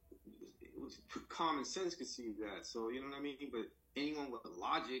common sense could see that. So, you know what I mean? But anyone with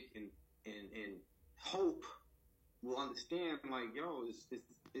logic and hope will understand, like, yo,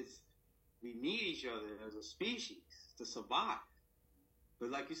 it's we need each other as a species to survive. But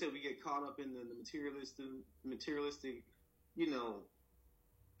like you said, we get caught up in the materialistic, you know,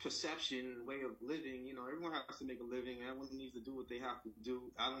 perception, way of living. You know, everyone has to make a living. Everyone needs to do what they have to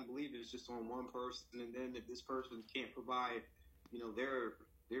do. I don't believe it's just on one person, and then if this person can't provide, you know, they're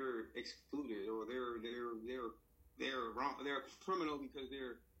excluded, or they're wrong, they're a criminal because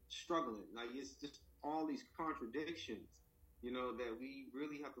they're struggling. Like, it's just all these contradictions, you know, that we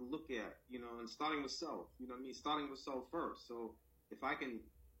really have to look at, you know, and starting with self, you know what I mean? Starting with self first. So if I can,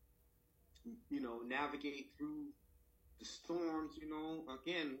 you know, navigate through the storms, you know,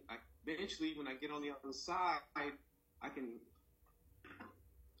 again, eventually when I get on the other side, I can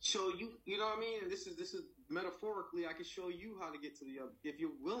show you, you know what I mean? And this is metaphorically, I can show you how to get to the other, if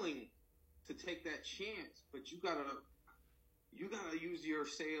you're willing to take that chance. But you gotta use your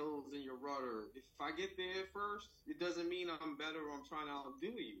sails and your rudder. If I get there first, it doesn't mean I'm better or I'm trying to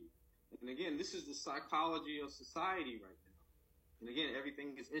outdo you. And again, this is the psychology of society right now. And again,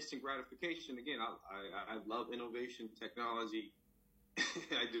 everything is instant gratification. Again, I love innovation, technology.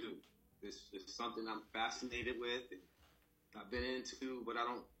 I do. This is something I'm fascinated with, and I've been into, but I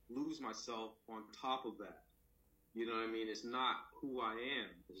don't lose myself on top of that. You know what I mean? It's not who I am.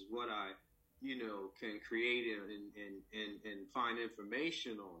 It's what I, you know, can create and find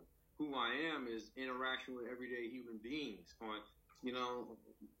information on. Who I am is interaction with everyday human beings on, you know,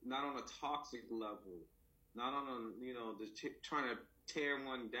 not on a toxic level, not on a, you know, trying to tear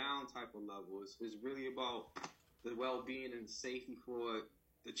one down type of level. It's really about the well-being and safety for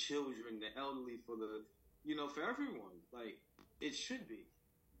the children, the elderly, for the, for everyone. Like, it should be.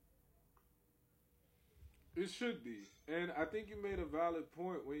 It should be. And I think you made a valid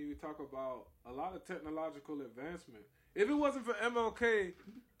point when you talk about a lot of technological advancement. If it wasn't for MLK,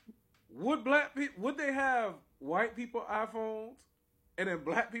 would they have white people iPhones and then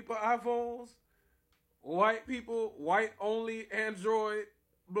black people iPhones? White people, white only Android,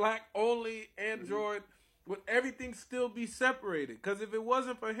 black only Android. Would everything still be separated? Because if it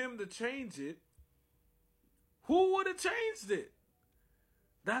wasn't for him to change it, who would have changed it?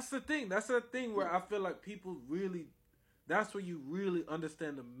 That's the thing. That's the thing where I feel like people really, that's where you really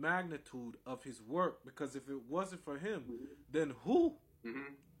understand the magnitude of his work. Because if it wasn't for him, then who?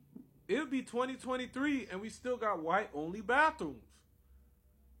 Mm-hmm. It would be 2023 and we still got white-only bathrooms.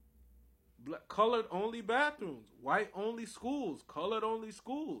 Colored-only bathrooms. White-only schools. Colored-only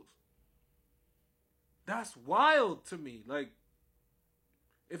schools. That's wild to me. Like,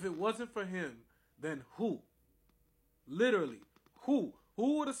 if it wasn't for him, then who? Literally, who?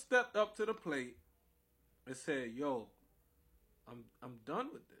 Who would have stepped up to the plate and said, yo, I'm done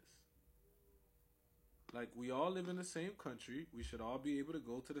with this. Like, we all live in the same country. We should all be able to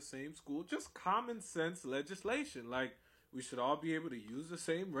go to the same school. Just common sense legislation. Like, we should all be able to use the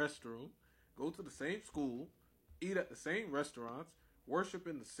same restroom, go to the same school, eat at the same restaurants, worship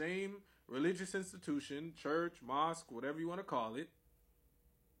in the same religious institution, church, mosque, whatever you want to call it.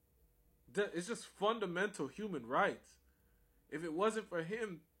 It's just fundamental human rights. If it wasn't for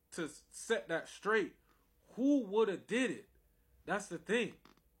him to set that straight, who would have did it? That's the thing.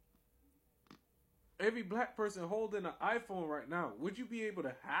 Every black person holding an iPhone right now, would you be able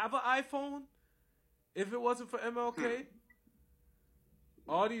to have an iPhone if it wasn't for MLK?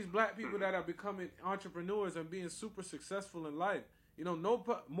 All these black people that are becoming entrepreneurs and being super successful in life,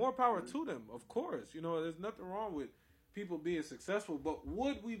 more power to them, of course. There's nothing wrong with people being successful, but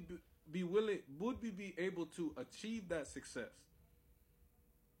would we be able to achieve that success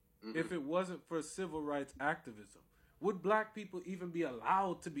if it wasn't for civil rights activism? Would black people even be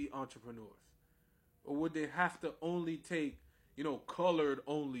allowed to be entrepreneurs? Or would they have to only take, colored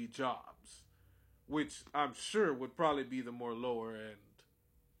only jobs, which I'm sure would probably be the more lower end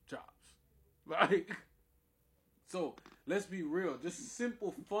jobs. Like, so let's be real. Just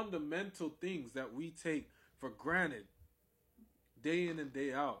simple fundamental things that we take for granted day in and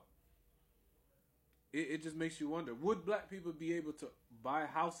day out. It just makes you wonder, would black people be able to buy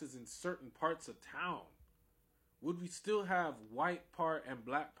houses in certain parts of town? Would we still have white part and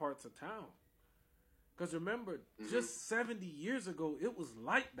black parts of town? Because remember, just 70 years ago, it was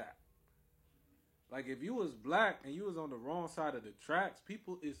like that. Like, if you was black and you was on the wrong side of the tracks,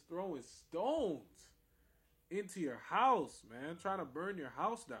 people is throwing stones into your house, man, trying to burn your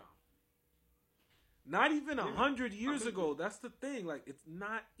house down. Not even 100 years ago. That's the thing. Like, it's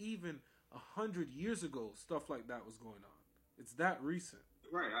not even 100 years ago stuff like that was going on. It's that recent.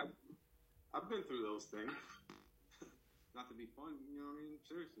 Right. I've been through those things. Not to be funny, you know what I mean?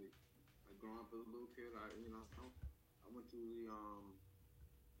 Seriously. Like, growing up as a little kid, I went through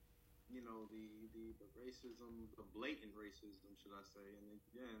the racism, the blatant racism, should I say. And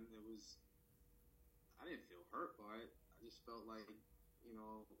again, I didn't feel hurt by it. I just felt like,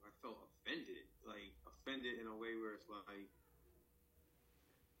 I felt offended. Like, offended in a way where it's like,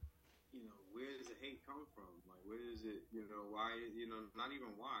 where does the hate come from? Like, where does it, why, not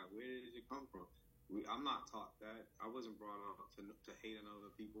even why. Where does it come from? I'm not taught that. I wasn't brought up to hate on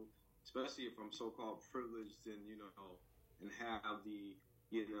other people, especially if I'm so-called privileged and, and have the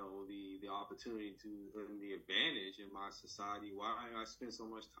opportunity to, and the advantage in my society. Why I spend so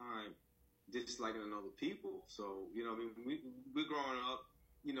much time disliking other people? So, we growing up,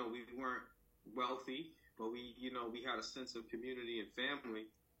 we weren't wealthy, but we had a sense of community and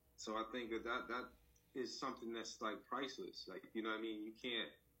family. So I think that is something that's like priceless. Like, you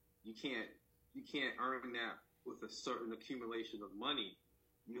can't earn that with a certain accumulation of money.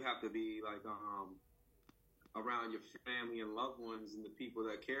 You have to be like around your family and loved ones and the people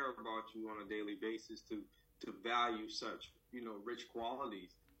that care about you on a daily basis to value such rich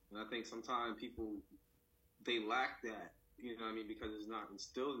qualities. And I think sometimes people, they lack that, because it's not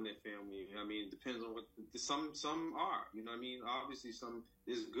instilled in their family. It depends on what some are. Obviously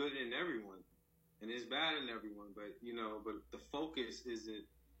there's good in everyone and there's bad in everyone, but the focus isn't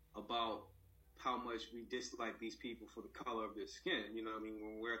about how much we dislike these people for the color of their skin.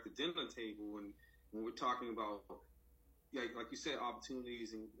 When we're at the dinner table and when we're talking about, like you said,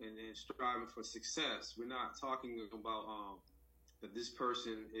 opportunities and striving for success, we're not talking about that this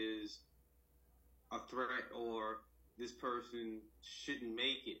person is a threat or this person shouldn't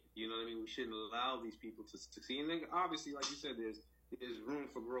make it. We shouldn't allow these people to succeed. And then obviously, like you said, there's room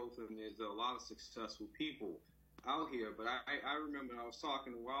for growth and there's a lot of successful people out here. But I remember I was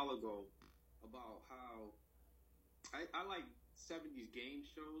talking a while ago about how I like 70s game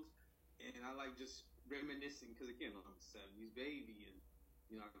shows, and I like just reminiscing because again I'm a 70s baby,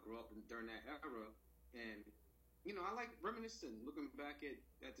 and I grew up during that era, and I like reminiscing, looking back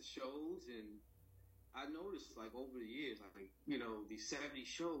at the shows, and I noticed like over the years, like these 70s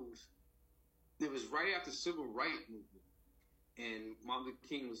shows. It was right after civil rights movement, and Martin Luther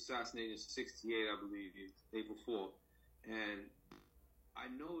King was assassinated in '68, I believe, April 4th, and I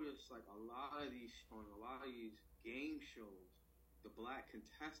noticed like a lot of these game shows, the black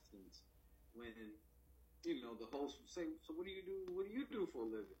contestants, when the host would say, "So what do you do? What do you do for a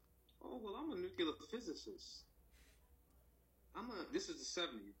living?" "Oh, well, I'm a nuclear physicist." This is the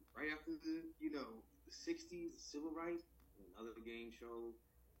 '70s, right after the the '60s, the civil rights. Another game show,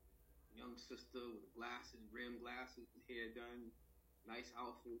 young sister with glasses, rimmed glasses, hair done, nice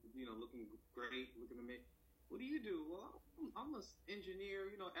outfit, looking great, looking amazing. "What do you do?" "Well, I'm an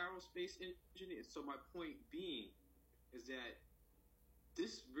engineer, aerospace engineer." So my point being is that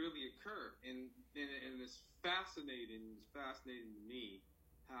this really occurred, and it's fascinating. It's fascinating to me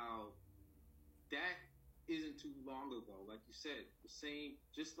how that isn't too long ago. Like you said, the same,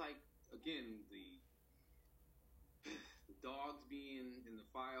 just like again the dogs being and the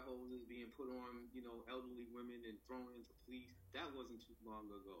fire hoses being put on, elderly women and thrown into police. That wasn't too long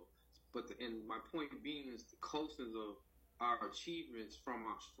ago. But and my point being is the closeness of our achievements from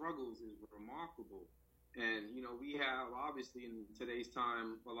our struggles is remarkable. And we have obviously in today's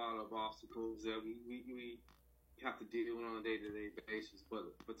time a lot of obstacles that we have to deal with on a day-to-day basis.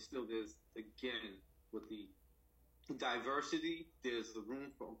 But still, there's again with the diversity, there's the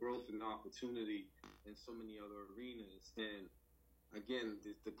room for growth and opportunity in so many other arenas. And again,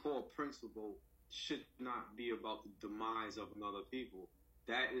 the core principle should not be about the demise of another people.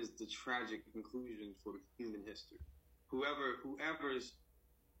 That is the tragic conclusion for human history. Whoever's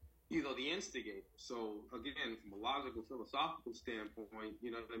the instigator. So again, from a logical, philosophical standpoint,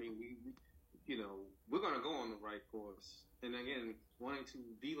 you know what I mean. We're gonna go on the right course. And again, wanting to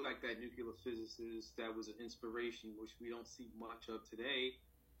be like that nuclear physicist that was an inspiration, which we don't see much of today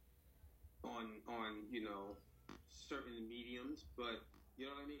on certain mediums, but you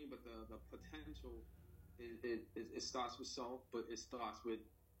know what I mean. But the potential, it starts with self, but it starts with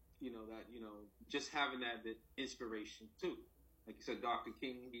just having that inspiration too. Like you said, Dr.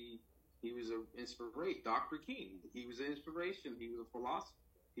 King, he was an inspiration. Dr. King, he was an inspiration. He was a philosopher.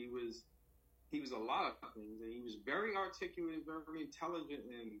 He was a lot of things, and he was very articulate, very intelligent,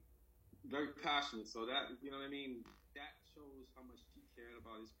 and very passionate. So that, you know what I mean, that shows how much he cared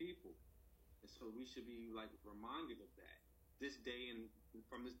about his people. And so we should be like reminded of that this day and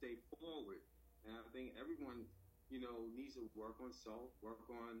from this day forward. And I think everyone, needs to work on self, work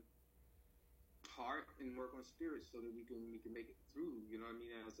on heart, and work on spirit so that we can make it through, you know what I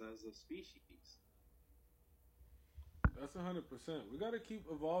mean, as a species. That's 100%. We got to keep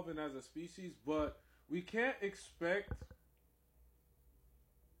evolving as a species, but we can't expect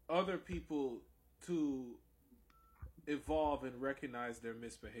other people to evolve and recognize their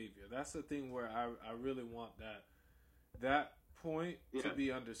misbehavior. That's the thing where I really want that point to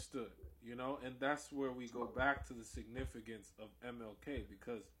be understood, and that's where we go back to the significance of MLK,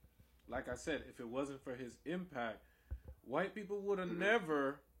 because like I said, if it wasn't for his impact, white people would have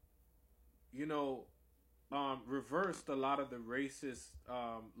never, reversed a lot of the racist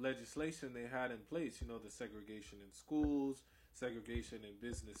legislation they had in place. The segregation in schools, segregation in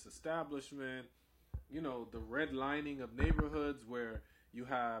business establishment, the redlining of neighborhoods where you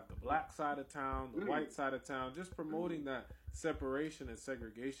have the black side of town, the white side of town, just promoting that separation and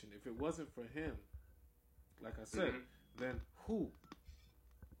segregation. If it wasn't for him, like I said, then who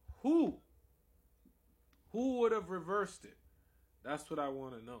would have reversed it? That's what I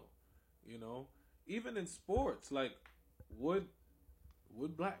want to know. Even in sports, like would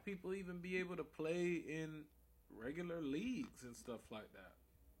black people even be able to play in regular leagues and stuff like that?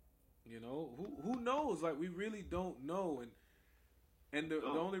 Who knows? Like, we really don't know. And the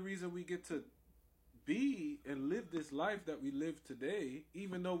only reason we get to be and live this life that we live today,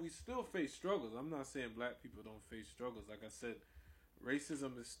 even though we still face struggles. I'm not saying black people don't face struggles. Like I said,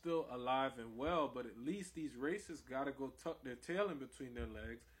 racism is still alive and well, but at least these racists got to go tuck their tail in between their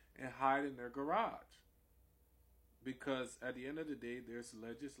legs and hide in their garage. Because at the end of the day, there's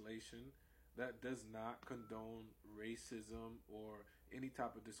legislation that does not condone racism or any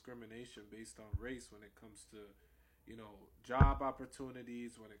type of discrimination based on race when it comes to, job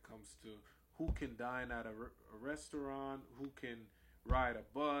opportunities, when it comes to who can dine at a restaurant, who can ride a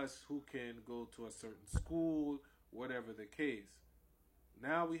bus, who can go to a certain school, whatever the case.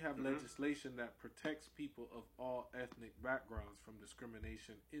 Now we have Mhm. legislation that protects people of all ethnic backgrounds from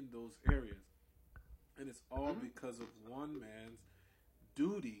discrimination in those areas. And it's all because of one man's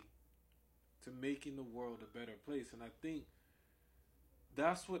duty to making the world a better place. And I think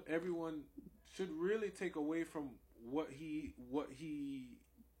that's what everyone should really take away from what he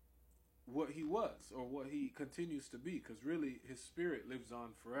was or what he continues to be, because really his spirit lives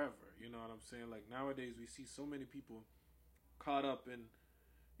on forever. You know what I'm saying? Like nowadays we see so many people caught up in,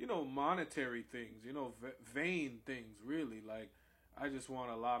 you know, monetary things, you know, vain things, really. Like, I just want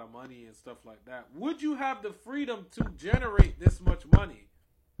a lot of money and stuff like that. Would you have the freedom to generate this much money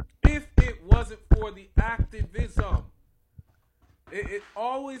if it wasn't for the activism? It's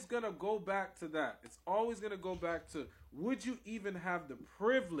always going to go back to that. It's always going to go back to, would you even have the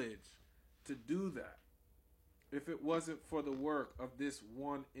privilege to do that if it wasn't for the work of this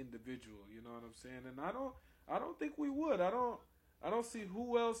one individual? You know what I'm saying? And I don't think we would. I don't see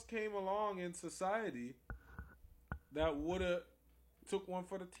who else came along in society that would have took one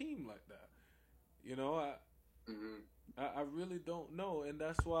for the team like that. You know, I really don't know, and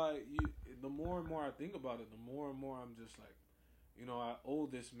that's why the more and more I think about it, the more and more I'm just like, you know, I owe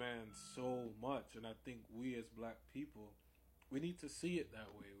this man so much, and I think we as black people, we need to see it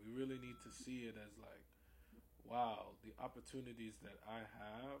that way. We really need to see it as like, wow, the opportunities that I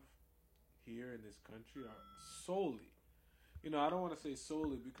have here in this country are solely, you know, I don't want to say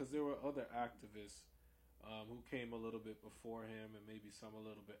solely because there were other activists who came a little bit before him and maybe some a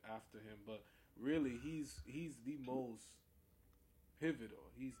little bit after him, but really he's the most pivotal.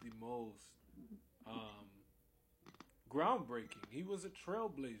 He's the most groundbreaking. He was a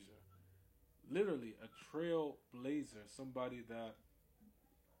trailblazer, literally a trailblazer, somebody that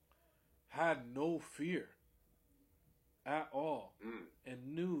had no fear at all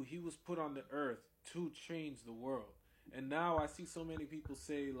and knew he was put on the earth to change the world. And now I see so many people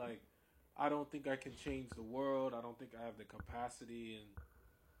say, like, I don't think I can change the world. I don't think I have the capacity. And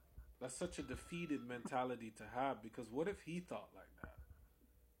that's such a defeated mentality to have, because what if he thought like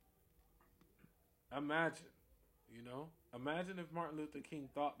that? Imagine, you know? Imagine if Martin Luther King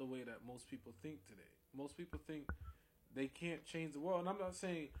thought the way that most people think today. Most people think they can't change the world. And I'm not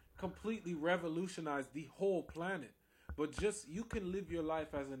saying completely revolutionize the whole planet, but just you can live your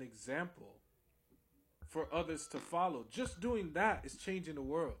life as an example for others to follow. Just doing that is changing the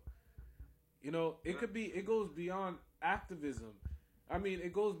world. You know, it goes beyond activism. I mean,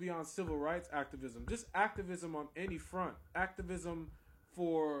 it goes beyond civil rights activism. Just activism on any front. Activism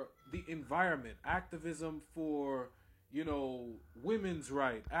for the environment. Activism for, you know, women's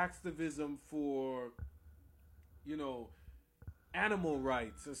rights. Activism for, you know, animal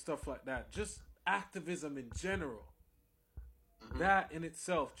rights and stuff like that. Just activism in general. That in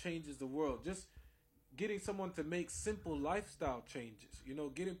itself changes the world. Just getting someone to make simple lifestyle changes, you know,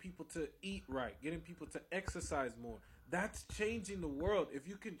 getting people to eat right, getting people to exercise more. That's changing the world. If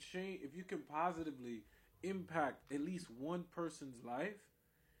you can positively impact at least one person's life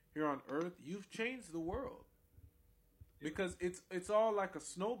here on earth, you've changed the world. Because it's all like a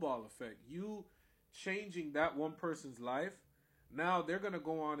snowball effect. You changing that one person's life, now they're going to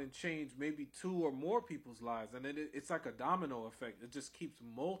go on and change maybe 2 or more people's lives. And then it's like a domino effect. It just keeps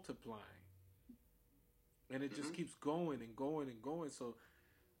multiplying. And it just keeps going and going and going. So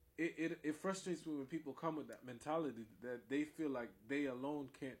it frustrates me when people come with that mentality that they feel like they alone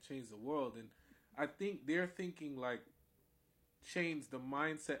can't change the world. And I think they're thinking like change the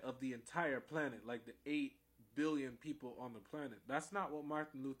mindset of the entire planet, like the 8 billion people on the planet. That's not what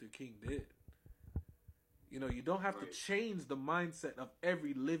Martin Luther King did. You know, you don't have to change the mindset of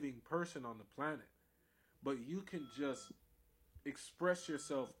every living person on the planet, but you can just express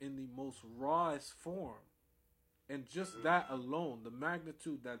yourself in the most rawest form. And just that alone, the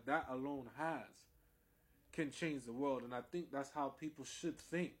magnitude that alone has, can change the world. And I think that's how people should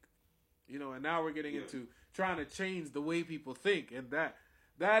think. You know, and now we're getting into trying to change the way people think. And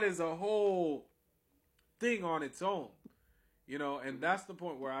that is a whole thing on its own. You know, and that's the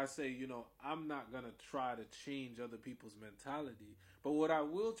point where I say, you know, I'm not going to try to change other people's mentality. But what I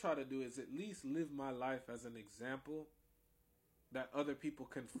will try to do is at least live my life as an example that other people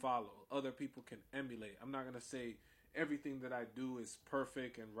can follow, other people can emulate. I'm not going to say everything that I do is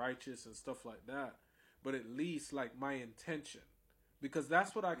perfect and righteous and stuff like that, but at least like my intention, because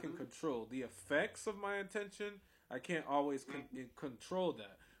that's what I can control. The effects of my intention, I can't always control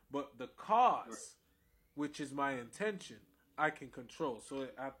that, but the cause, which is my intention, I can control. So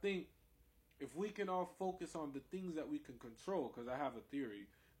I think if we can all focus on the things that we can control, because I have a theory,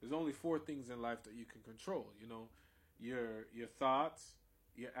 there's only 4 things in life that you can control, you know. Your thoughts,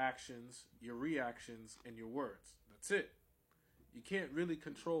 your actions, your reactions, and your words. That's it. you can't really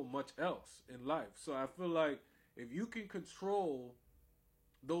control much else in life. So I feel like if you can control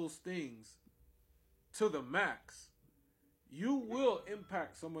those things to the max, you will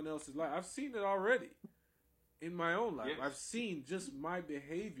impact someone else's life. I've seen it already in my own life. Yes. I've seen just my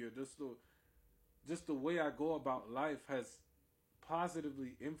behavior, just the way I go about life has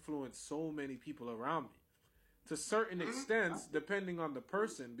positively influenced so many people around me. To certain extents, depending on the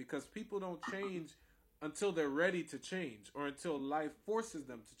person, because people don't change until they're ready to change or until life forces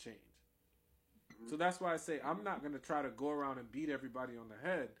them to change. So that's why I say I'm not going to try to go around and beat everybody on the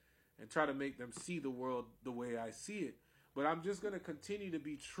head and try to make them see the world the way I see it. But I'm just going to continue to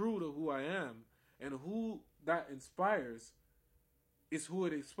be true to who I am, and who that inspires is who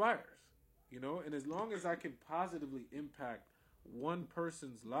it inspires, you know? And as long as I can positively impact one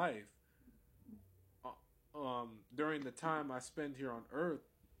person's life during the time I spend here on earth,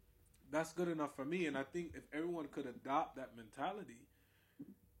 that's good enough for me. And I think if everyone could adopt that mentality,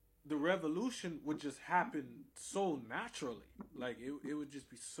 the revolution would just happen so naturally. Like it would just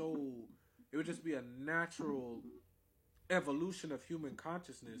be it would just be a natural evolution of human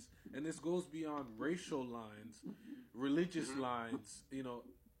consciousness. And this goes beyond racial lines, religious lines, you know,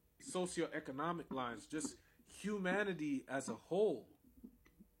 socioeconomic lines. Just humanity as a whole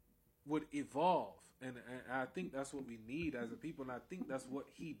would evolve. And I think that's what we need as a people. And I think that's what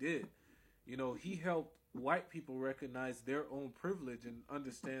he did. You know, he helped white people recognize their own privilege and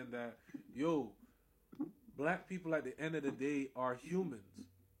understand that, yo, black people at the end of the day are humans.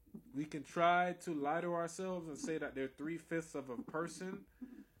 We can try to lie to ourselves and say that they're 3/5 of a person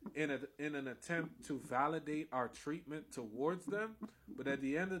in an attempt to validate our treatment towards them. But at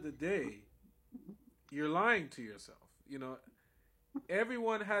the end of the day, you're lying to yourself. You know,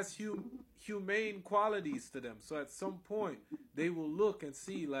 everyone has humane qualities to them. So at some point, they will look and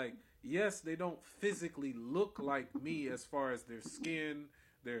see, like, yes, they don't physically look like me as far as their skin,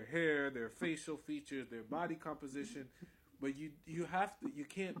 their hair, their facial features, their body composition, but you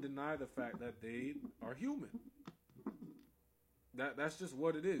can't deny the fact that they are human. That's just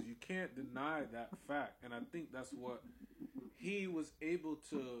what it is. You can't deny that fact, and I think that's what he was able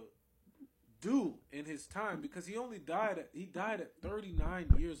to do in his time, because he died at 39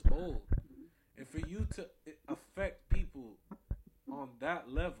 years old, and for you to affect people on that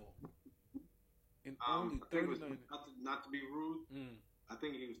level in only 39. Not to be rude, I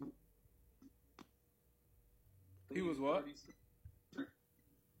think he was. He was what?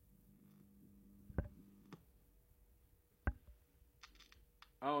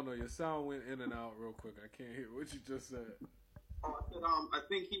 I don't know. Your sound went in and out real quick. I can't hear what you just said. Oh, I said, I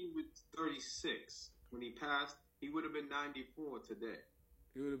think he was 36 when he passed. He would have been 94 today.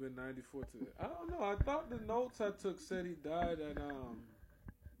 He would have been 94 today. I don't know. I thought the notes I took said he died at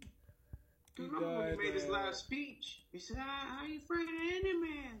Remember when he made his last speech? He said, "How you afraid of any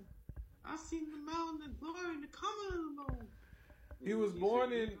man? I seen the mountain, the glory, and the coming of the Lord." He was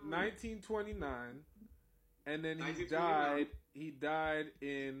born in 1929, and then he died. He died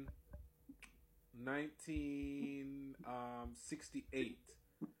in 1968.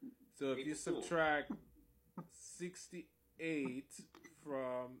 So if you subtract 68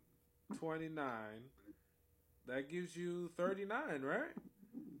 from 29, that gives you 39, right?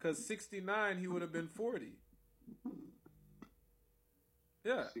 Because 69, he would have been 40.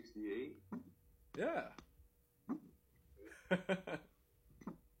 Yeah. 68? Yeah.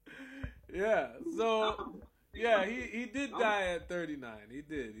 Yeah. So, yeah, he did die at 39. He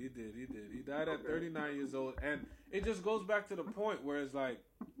did. He died at 39 years old. And it just goes back to the point where it's like,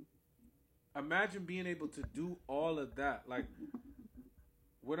 imagine being able to do all of that. Like,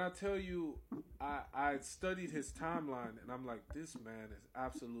 when I tell you, I studied his timeline, and I'm like, this man is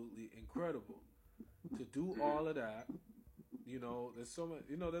absolutely incredible. To do all of that, you know, there's so much,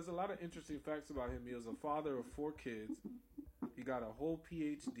 you know, there's a lot of interesting facts about him. He was a father of 4 kids. He got a whole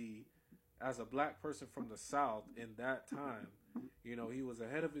PhD as a black person from the South in that time. You know, he was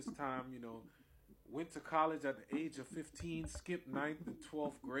ahead of his time, you know, went to college at the age of 15, skipped 9th and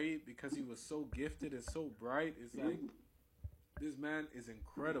 12th grade because he was so gifted and so bright. It's like, this man is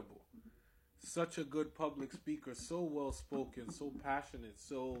incredible. Such a good public speaker, so well spoken, so passionate,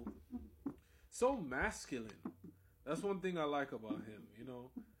 so masculine. That's one thing I like about him, you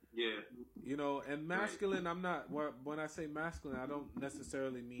know. Yeah. You know, and masculine, I'm not, when I say masculine, I don't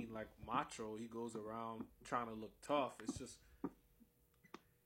necessarily mean like macho. He goes around trying to look tough. It's just